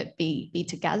distanced, but be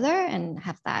together and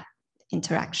have that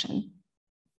interaction.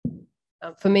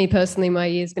 For me personally, my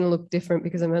year is going to look different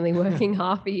because I'm only working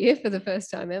half a year for the first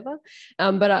time ever.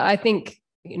 But I think,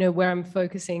 where I'm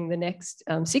focusing the next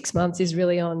 6 months is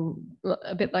really on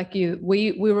a bit like you.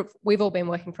 We've all been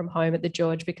working from home at the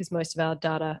George because most of our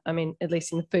data, at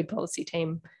least in the food policy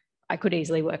team, I could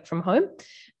easily work from home.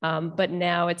 But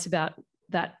now it's about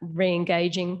that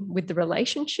re-engaging with the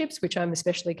relationships, which I'm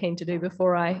especially keen to do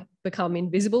before I become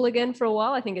invisible again for a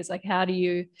while. I think it's like, how do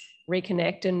you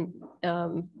reconnect and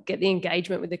get the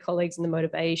engagement with the colleagues and the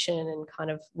motivation, and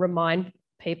kind of remind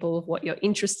people of what you're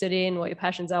interested in, what your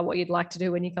passions are, what you'd like to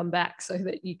do when you come back, so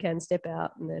that you can step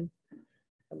out and then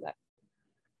come back.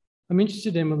 I'm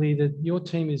interested, Emily, that your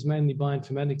team is mainly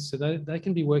bioinformatics, so they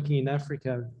can be working in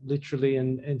Africa literally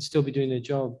and still be doing their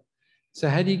job. So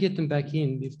how do you get them back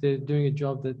in if they're doing a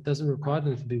job that doesn't require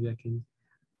them to be back in?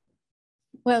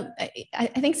 Well, I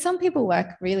think some people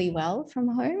work really well from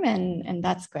home, and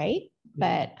that's great.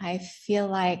 But I feel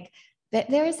like that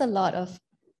there is a lot of,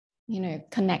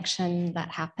 connection that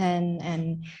happen,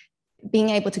 and being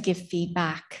able to give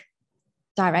feedback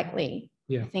directly.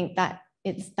 Yeah. I think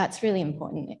that's really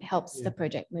important. It helps the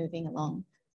project moving along.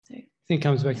 So I think it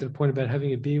comes back to the point about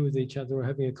having a beer with each other or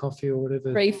having a coffee or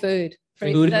whatever. Free food.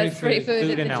 Free food at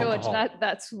the George.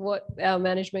 That's what our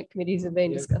management committees have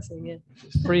been discussing. Yeah.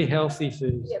 Free healthy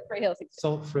food. Yeah, free healthy food.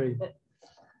 Salt-free.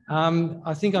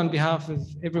 I think on behalf of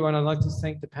everyone, I'd like to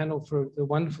thank the panel for the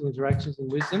wonderful interactions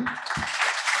and wisdom.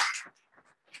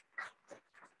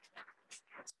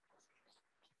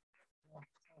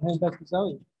 Hand back to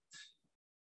Zoe.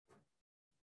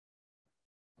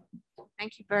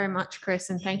 Thank you very much, Chris,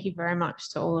 and thank you very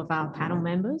much to all of our panel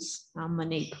members,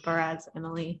 Monique, Faraz,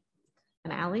 Emily,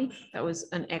 and Ali. That was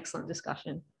an excellent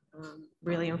discussion,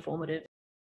 really informative.